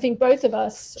 I think, both of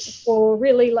us, for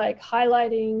really like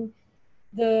highlighting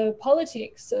the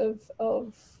politics of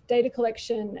data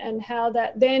collection and how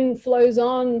that then flows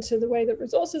on to the way that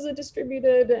resources are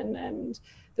distributed and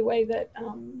the way that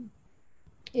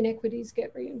inequities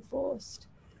get reinforced.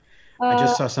 I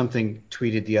just saw something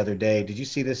tweeted the other day. Did you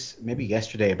see this? Maybe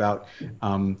yesterday, about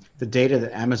the data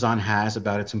that Amazon has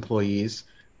about its employees.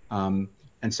 And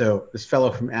so this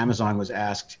fellow from Amazon was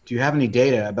asked, do you have any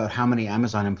data about how many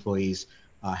Amazon employees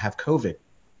have COVID?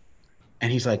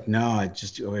 And he's like, no, I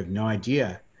have no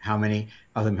idea how many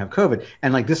of them have COVID.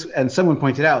 And like this, and someone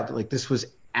pointed out that like this was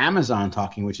Amazon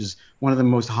talking, which is one of the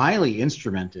most highly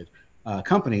instrumented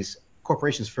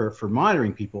corporations for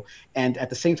monitoring people. And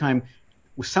at the same time,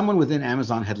 someone within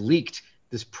Amazon had leaked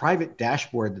this private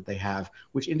dashboard that they have,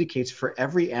 which indicates for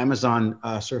every Amazon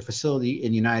sort of facility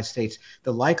in the United States,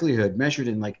 the likelihood measured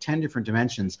in like 10 different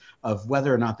dimensions of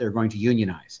whether or not they're going to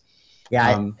unionize. Yeah,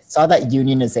 I saw that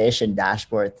unionization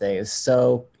dashboard thing. It was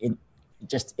so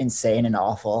just insane and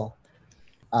awful.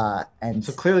 And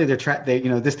so clearly this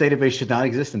database should not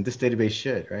exist, and this database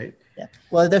should, right? Yeah.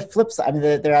 Well, they're flips. I mean,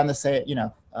 they're on the same,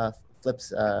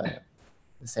 flips, the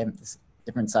same,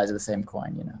 different sides of the same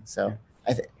coin. So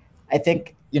I think I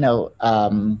think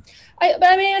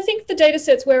the data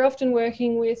sets we're often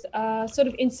working with are sort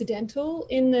of incidental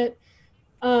in that.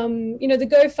 The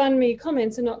GoFundMe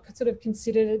comments are not sort of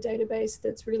considered a database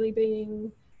that's really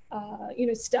being,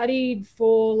 studied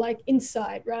for like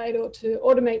insight, right? Or to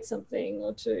automate something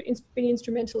or to be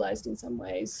instrumentalized in some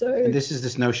ways. So and this is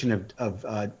this notion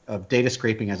of data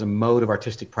scraping as a mode of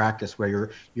artistic practice where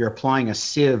you're applying a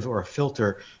sieve or a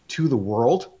filter to the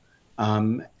world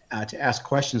to ask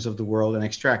questions of the world and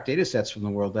extract data sets from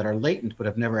the world that are latent but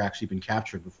have never actually been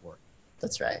captured before.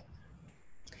 That's right.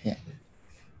 Yeah.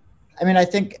 I mean, I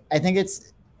think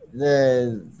it's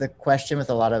the question with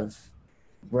a lot of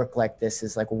work like this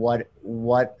is like, what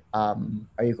are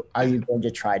you going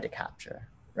to try to capture,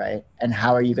 right? And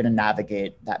how are you going to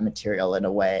navigate that material in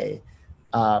a way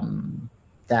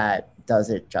that does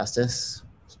it justice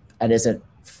and doesn't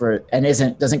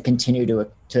continue to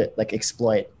like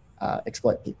exploit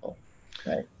people,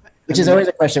 right? Which is always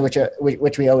a question which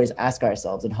we always ask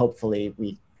ourselves, and hopefully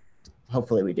we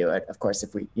do it. Of course,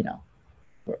 if we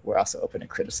we're also open to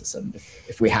criticism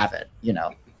if we have it,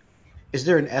 Is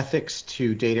there an ethics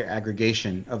to data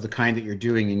aggregation of the kind that you're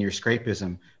doing in your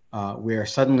scrapism, where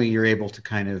suddenly you're able to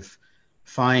kind of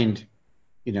find,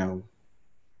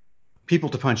 people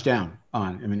to punch down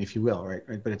on? I mean, if you will, right?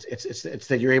 But it's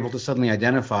that you're able to suddenly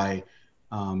identify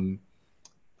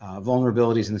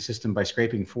vulnerabilities in the system by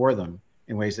scraping for them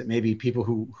in ways that maybe people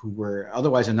who were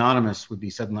otherwise anonymous would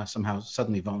be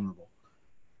suddenly vulnerable.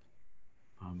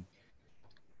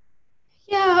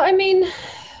 Yeah, I mean,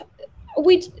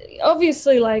 we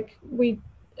obviously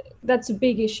that's a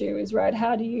big issue, is right.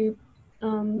 How do you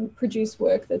produce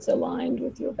work that's aligned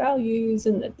with your values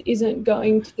and that isn't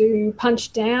going to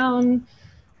punch down,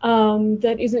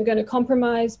 that isn't going to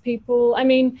compromise people? I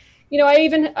mean, I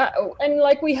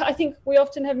think we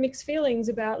often have mixed feelings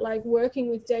about like working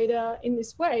with data in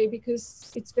this way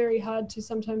because it's very hard to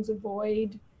sometimes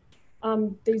avoid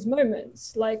these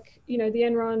moments. Like, the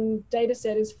Enron data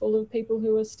set is full of people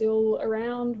who are still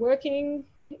around working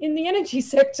in the energy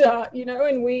sector,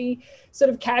 and we sort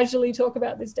of casually talk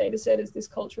about this data set as this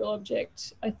cultural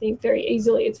object. I think very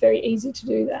easily, it's very easy to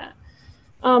do that.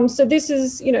 So this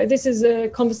is a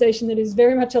conversation that is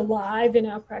very much alive in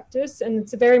our practice, and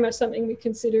it's very much something we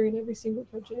consider in every single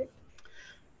project.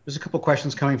 There's a couple of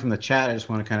questions coming from the chat. I just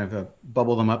want to kind of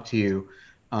bubble them up to you.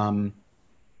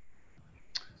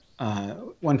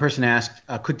 One person asked,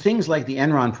 could things like the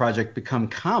Enron project become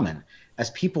common as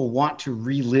people want to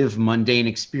relive mundane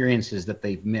experiences that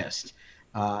they've missed?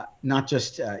 Not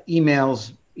just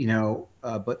emails,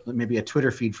 but maybe a Twitter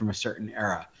feed from a certain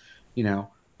era,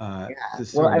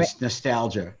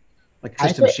 nostalgia, like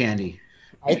Tristram Shandy.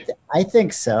 I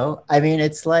think so. I mean,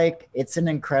 it's an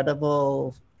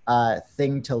incredible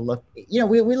thing to look,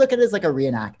 we look at it as like a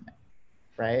reenactment,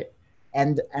 right?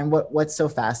 And what's so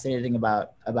fascinating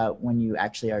about when you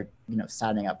actually are,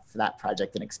 signing up for that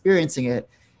project and experiencing it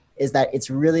is that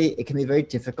it can be very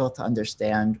difficult to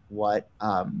understand what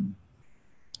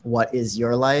is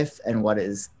your life and what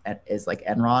is like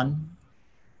Enron.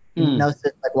 So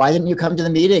like, why didn't you come to the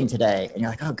meeting today? And you're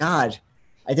like, oh God,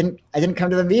 I didn't come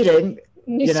to the meeting.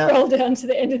 And you scroll down to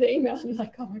the end of the email and you're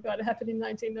like, oh my God, it happened in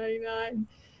 1999.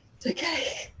 It's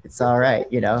okay. It's all right,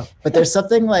 But there's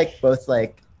something like both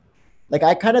like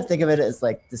I kind of think of it as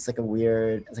like this like a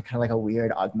weird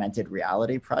augmented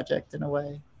reality project in a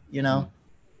way, so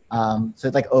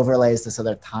it like overlays this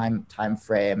other time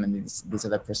frame and these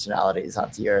other personalities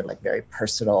onto your like very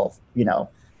personal,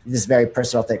 this very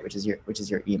personal thing, which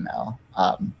is your email.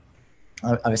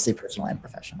 Obviously personal and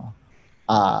professional.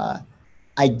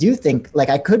 I do think like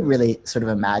I could really sort of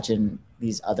imagine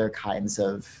these other kinds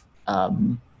of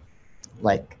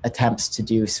like attempts to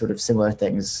do sort of similar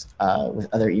things with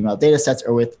other email data sets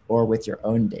or with your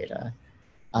own data.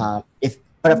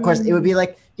 But of course it would be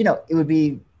like, it would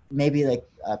be maybe like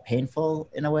painful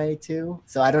in a way too.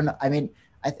 So I don't know. I mean,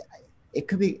 it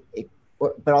could be,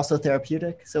 but also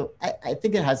therapeutic. So I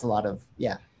think it has a lot of,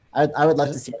 I would love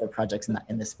to see other projects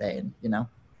in this vein,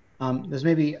 There's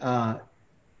maybe a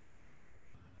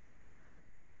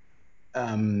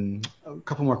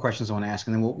couple more questions I want to ask,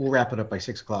 and then we'll wrap it up by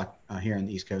 6 o'clock here on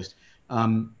the East Coast.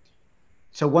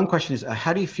 So one question is,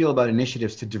 how do you feel about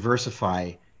initiatives to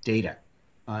diversify data?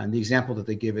 And the example that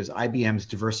they give is IBM's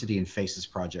Diversity in Faces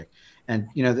project. And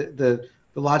the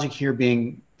logic here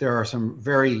being there are some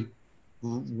very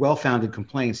well-founded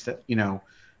complaints that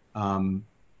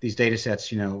these data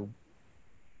sets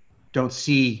don't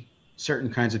see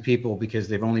certain kinds of people because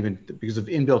of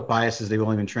inbuilt biases, they've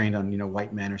only been trained on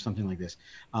white men or something like this.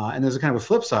 And there's a kind of a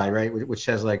flip side, right, which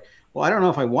says like, well, I don't know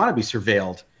if I want to be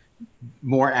surveilled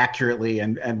more accurately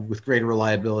and with greater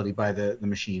reliability by the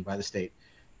machine, by the state.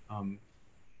 Do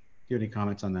you have any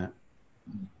comments on that?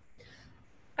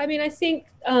 I mean, I think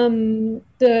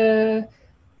the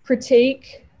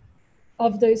critique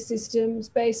of those systems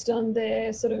based on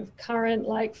their sort of current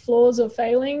like flaws or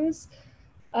failings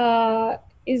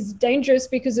is dangerous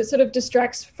because it sort of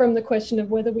distracts from the question of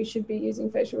whether we should be using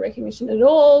facial recognition at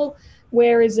all,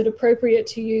 where is it appropriate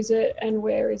to use it and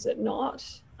where is it not.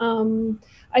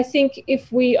 I think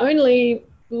if we only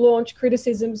launch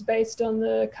criticisms based on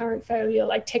the current failure,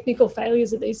 like technical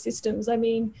failures of these systems, I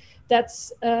mean,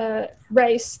 that's a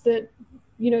race that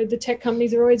the tech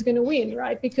companies are always going to win,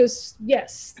 right? Because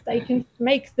yes, they can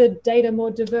make the data more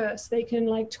diverse. They can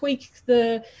like tweak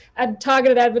the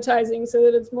targeted advertising so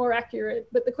that it's more accurate.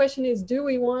 But the question is, do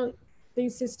we want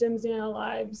these systems in our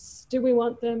lives? Do we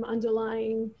want them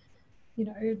underlying,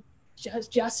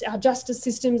 just our justice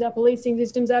systems, our policing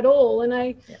systems at all? And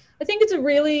I think it's a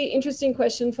really interesting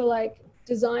question for like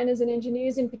designers and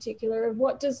engineers in particular of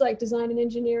what does like design and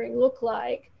engineering look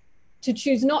like to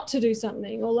choose not to do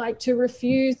something or like to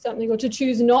refuse something or to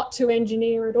choose not to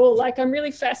engineer at all. Like I'm really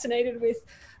fascinated with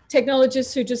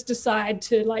technologists who just decide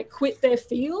to like quit their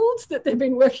fields that they've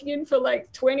been working in for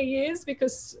like 20 years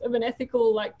because of an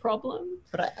ethical like problem.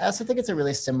 But I also think it's a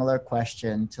really similar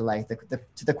question to like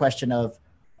the question of,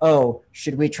 oh,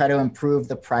 should we try to improve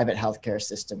the private healthcare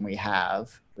system we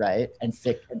have, right? And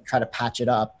try to patch it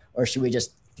up, or should we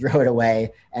just throw it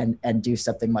away and do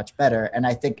something much better? And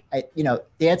I think the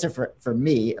answer for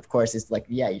me, of course, is like,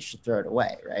 yeah, you should throw it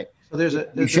away, right? So there's a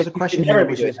question here,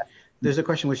 there's a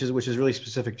question which is really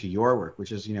specific to your work,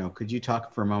 which is, could you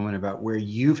talk for a moment about where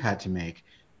you've had to make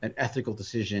an ethical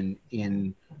decision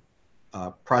in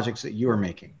projects that you are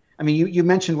making? I mean, you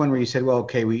mentioned one where you said, well,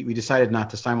 okay, we decided not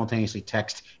to simultaneously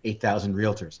text 8,000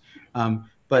 realtors.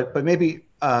 But maybe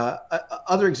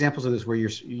other examples of this where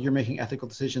you're making ethical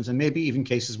decisions, and maybe even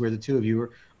cases where the two of you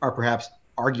are perhaps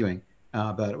arguing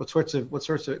about it. What sorts of,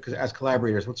 because as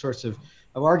collaborators, what sorts of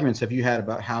arguments have you had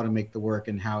about how to make the work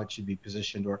and how it should be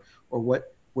positioned, or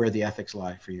where the ethics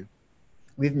lie for you?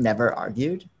 We've never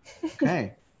argued.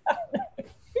 Okay.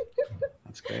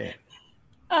 That's great.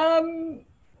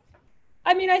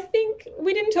 I mean, I think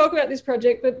we didn't talk about this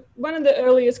project, but one of the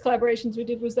earliest collaborations we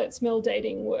did was that smell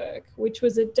dating work, which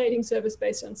was a dating service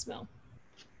based on smell.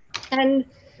 And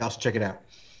I'll check it out.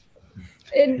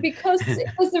 And because it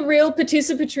was a real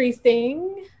participatory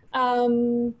thing,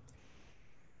 and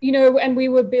we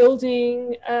were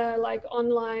building a like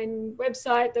online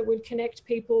website that would connect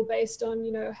people based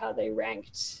on, how they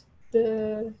ranked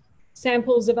the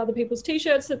samples of other people's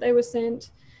t-shirts that they were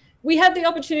sent. we had the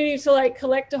opportunity to like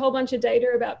collect a whole bunch of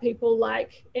data about people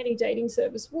like any dating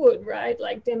service would, right?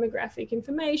 Like demographic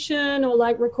information or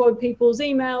like record people's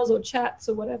emails or chats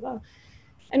or whatever.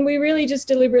 And we really just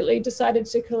deliberately decided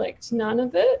to collect none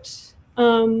of it.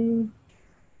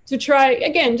 To try,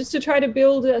 again, just to try to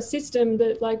build a system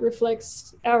that like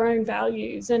reflects our own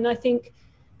values. And I think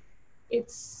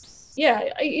it's, yeah,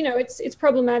 you know, it's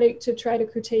problematic to try to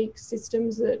critique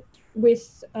systems that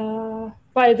with,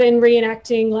 by then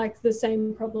reenacting like the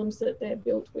same problems that they're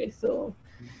built with, or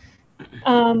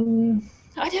I don't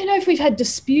know if we've had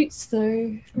disputes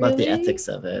though. About the really. ethics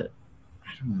of it. I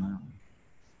don't know.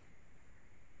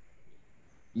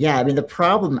 Yeah, I mean, the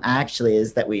problem actually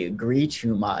is that we agree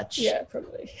too much. Yeah,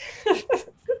 probably.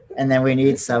 And then we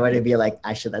need somebody to be like,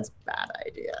 actually, that's a bad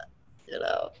idea, you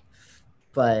know?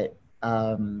 But,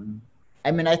 I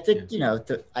mean, I think, you know,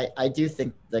 I do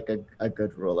think like a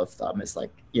good rule of thumb is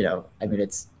like, you know, I mean,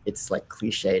 it's like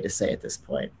cliche to say at this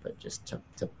point, but just to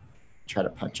try to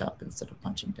punch up instead of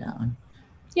punching down.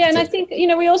 Yeah, and I think, you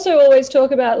know, we also always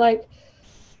talk about like,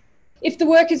 if the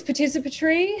work is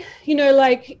participatory, you know,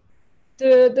 like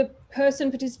the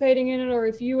person participating in it, or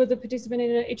if you were the participant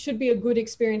in it, it should be a good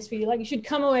experience for you. Like you should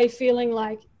come away feeling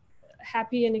like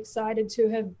happy and excited to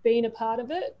have been a part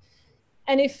of it.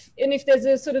 And if there's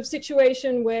a sort of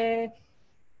situation where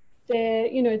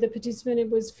you know, the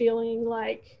participant was feeling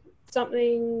like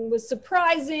something was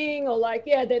surprising, or like,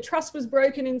 yeah, their trust was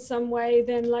broken in some way,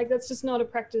 then like that's just not a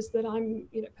practice that I'm,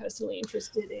 you know, personally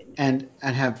interested in. And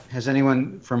has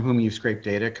anyone from whom you scraped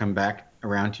data come back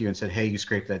around to you and said, hey, you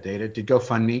scraped that data? Did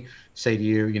GoFundMe say to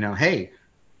you, you know, hey,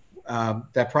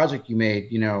 that project you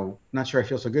made, you know, not sure I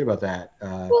feel so good about that.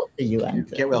 Well, the UN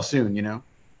get well soon, you know?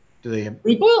 Do they?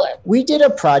 We did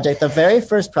a project. The very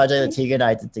first project that Tega and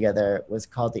I did together was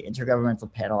called the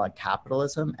Intergovernmental Panel on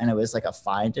Capitalism, and it was like a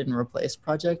find and replace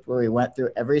project where we went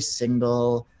through every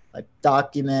single like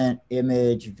document,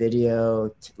 image,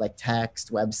 video, like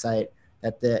text, website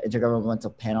that the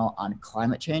Intergovernmental Panel on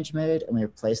Climate Change made, and we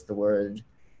replaced the word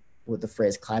with the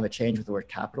phrase climate change with the word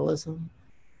capitalism,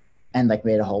 and like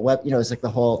made a whole web. You know, it was like the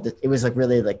whole. It was like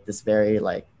really like this very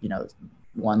like, you know,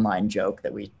 one-line joke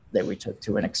that we took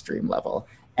to an extreme level,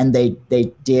 and they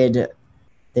did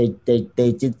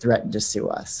threaten to sue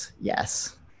us.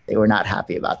 Yes, they were not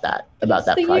happy about that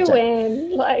project. The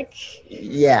UN, like,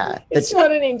 yeah, it's not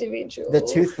an individual. The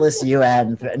toothless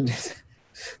UN threatened,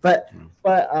 but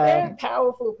they're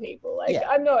powerful people. Like, yeah.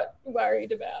 I'm not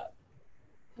worried about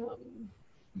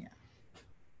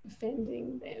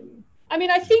offending them. I mean,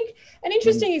 I think an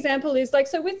interesting example is like,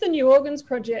 so with the New Organs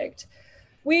Project,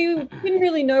 we didn't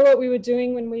really know what we were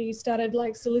doing when we started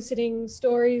like soliciting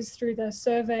stories through the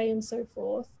survey and so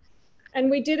forth. And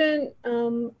we didn't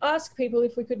ask people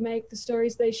if we could make the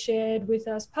stories they shared with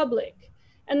us public.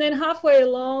 And then halfway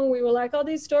along, we were like, oh,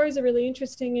 these stories are really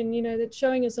interesting. And, you know, that's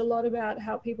showing us a lot about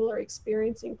how people are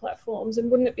experiencing platforms. And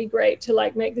wouldn't it be great to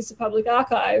like make this a public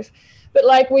archive? But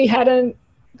like we hadn't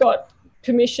got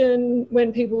permission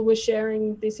when people were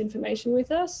sharing this information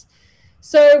with us.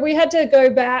 So we had to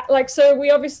go back, like, so we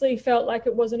obviously felt like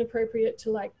it wasn't appropriate to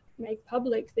like make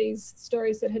public these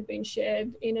stories that had been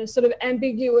shared in a sort of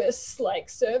ambiguous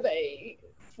like survey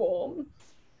form.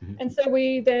 Mm-hmm. And so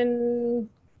we then,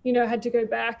 you know, had to go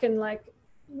back and like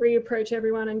reapproach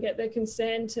everyone and get their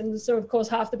consent. And so of course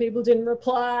half the people didn't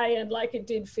reply, and like it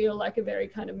did feel like a very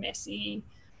kind of messy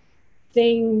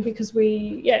thing because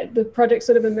the project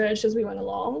sort of emerged as we went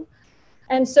along.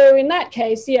 And so in that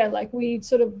case, yeah, like we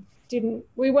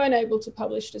weren't able to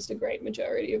publish just a great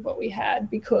majority of what we had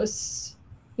because,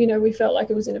 you know, we felt like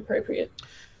it was inappropriate.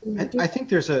 I think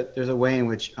there's a way in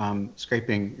which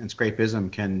scraping and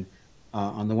scrapism can,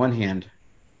 on the one hand,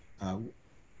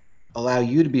 allow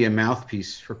you to be a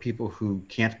mouthpiece for people who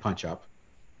can't punch up,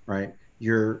 right?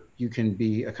 You can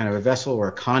be a kind of a vessel or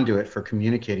a conduit for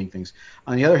communicating things.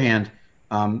 On the other hand,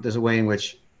 there's a way in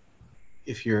which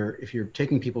if you're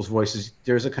taking people's voices,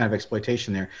 there's a kind of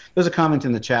exploitation there. There's a comment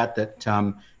in the chat that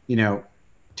you know,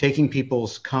 taking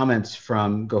people's comments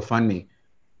from GoFundMe,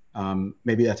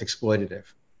 maybe that's exploitative,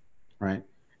 right?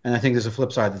 And I think there's a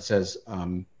flip side that says,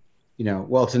 you know,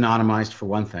 well, it's anonymized for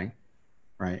one thing,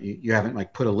 right? You haven't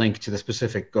like put a link to the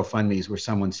specific GoFundMes where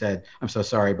someone said, "I'm so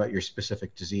sorry about your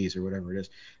specific disease" or whatever it is.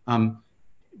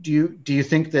 Do you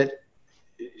think that?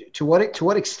 To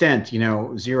what extent, you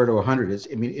know, 0 to 100 is?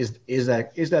 I mean, is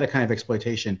that a kind of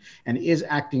exploitation, and is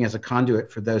acting as a conduit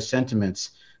for those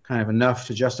sentiments kind of enough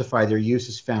to justify their use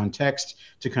as found text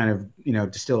to kind of, you know,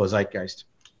 distill a zeitgeist?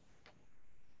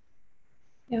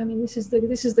 Yeah, I mean, this is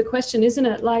the question, isn't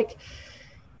it? Like,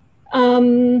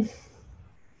 you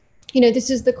know, this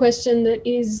is the question that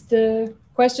is the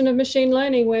question of machine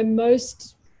learning, where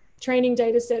most training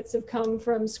data sets have come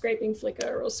from scraping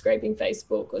Flickr or scraping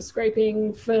Facebook or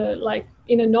scraping for like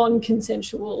in a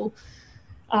non-consensual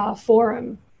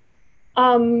forum.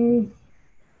 And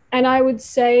I would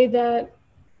say that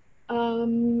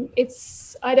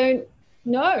I don't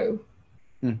know,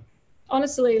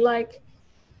 honestly, like,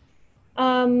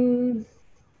 I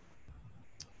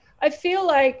feel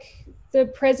like the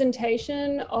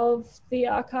presentation of the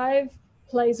archive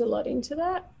plays a lot into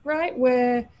that, right?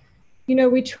 Where, you know,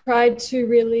 we tried to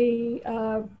really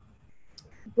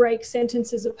break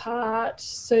sentences apart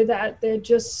so that they're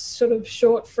just sort of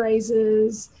short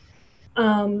phrases.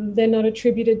 They're not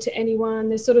attributed to anyone.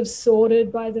 They're sort of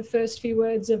sorted by the first few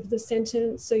words of the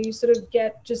sentence. So you sort of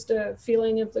get just a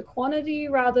feeling of the quantity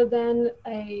rather than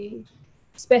a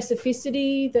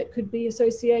specificity that could be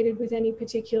associated with any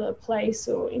particular place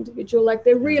or individual. Like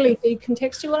they're really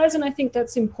decontextualized, and I think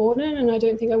that's important, and I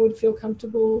don't think I would feel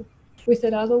comfortable with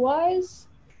it otherwise.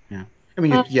 Yeah. I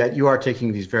mean, you are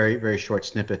taking these very, very short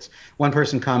snippets. One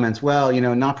person comments, well, you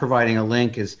know, not providing a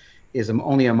link is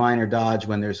only a minor dodge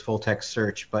when there's full text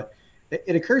search. But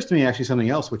it occurs to me actually something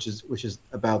else, which is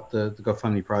about the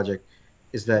GoFundMe project,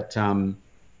 is that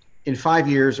in 5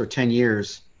 years or 10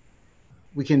 years,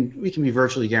 we can be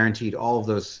virtually guaranteed all of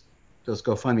those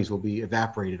GoFundMes will be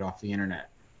evaporated off the internet,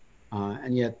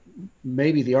 and yet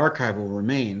maybe the archive will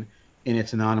remain in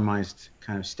its anonymized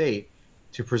kind of state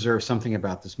to preserve something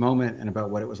about this moment and about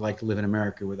what it was like to live in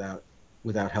America without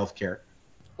healthcare.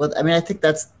 Well, I mean, I think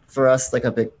that's for us like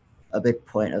a big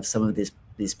point of some of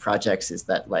these projects is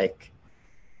that like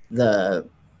they're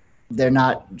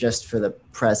not just for the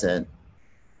present,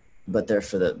 but they're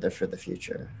for the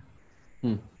future.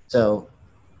 So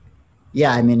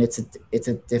yeah, I mean, it's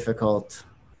a difficult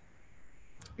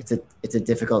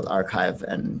archive,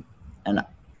 and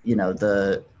you know,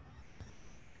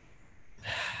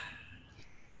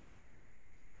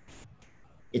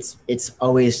 it's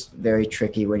always very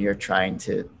tricky when you're trying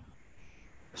to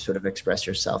sort of express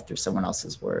yourself through someone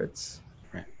else's words.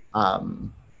 Right.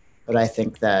 But I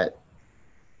think that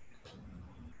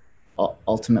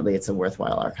ultimately it's a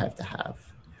worthwhile archive to have.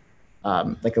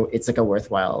 It's like a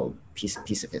worthwhile piece of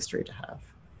history to have.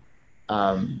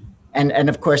 And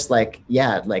of course, like,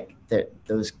 yeah, like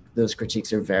those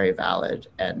critiques are very valid,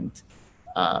 and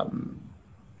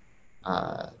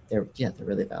they're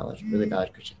really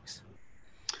valid critiques.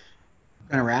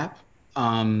 I'm gonna wrap.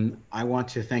 I want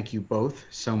to thank you both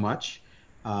so much,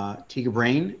 Tega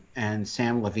Brain and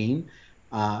Sam Lavigne.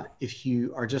 If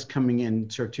you are just coming in,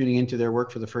 sort of tuning into their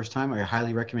work for the first time, I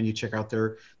highly recommend you check out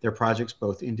their projects,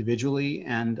 both individually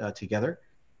and together.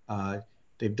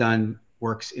 They've done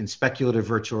works in speculative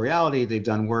virtual reality. They've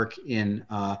done work in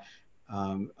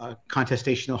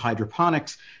contestational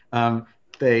hydroponics.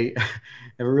 They have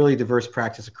a really diverse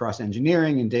practice across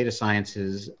engineering and data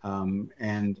sciences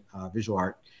and visual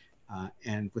art.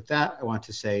 And with that, I want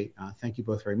to say thank you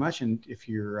both very much. And if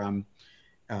you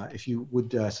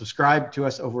would subscribe to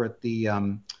us over at the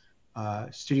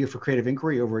Studio for Creative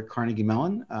Inquiry over at Carnegie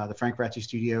Mellon, the Frank-Ratchye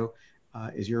Studio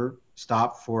is your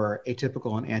stop for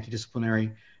atypical and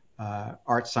antidisciplinary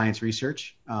art science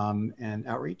research and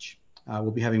outreach.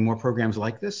 We'll be having more programs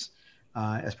like this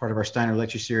as part of our Steiner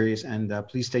lecture series, and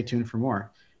please stay tuned for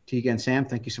more. Tega and Sam,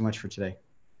 thank you so much for today.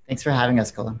 Thanks for having us,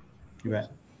 Colin. You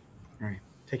bet. All right.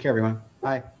 Take care, everyone.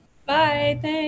 Bye. Bye. Thanks.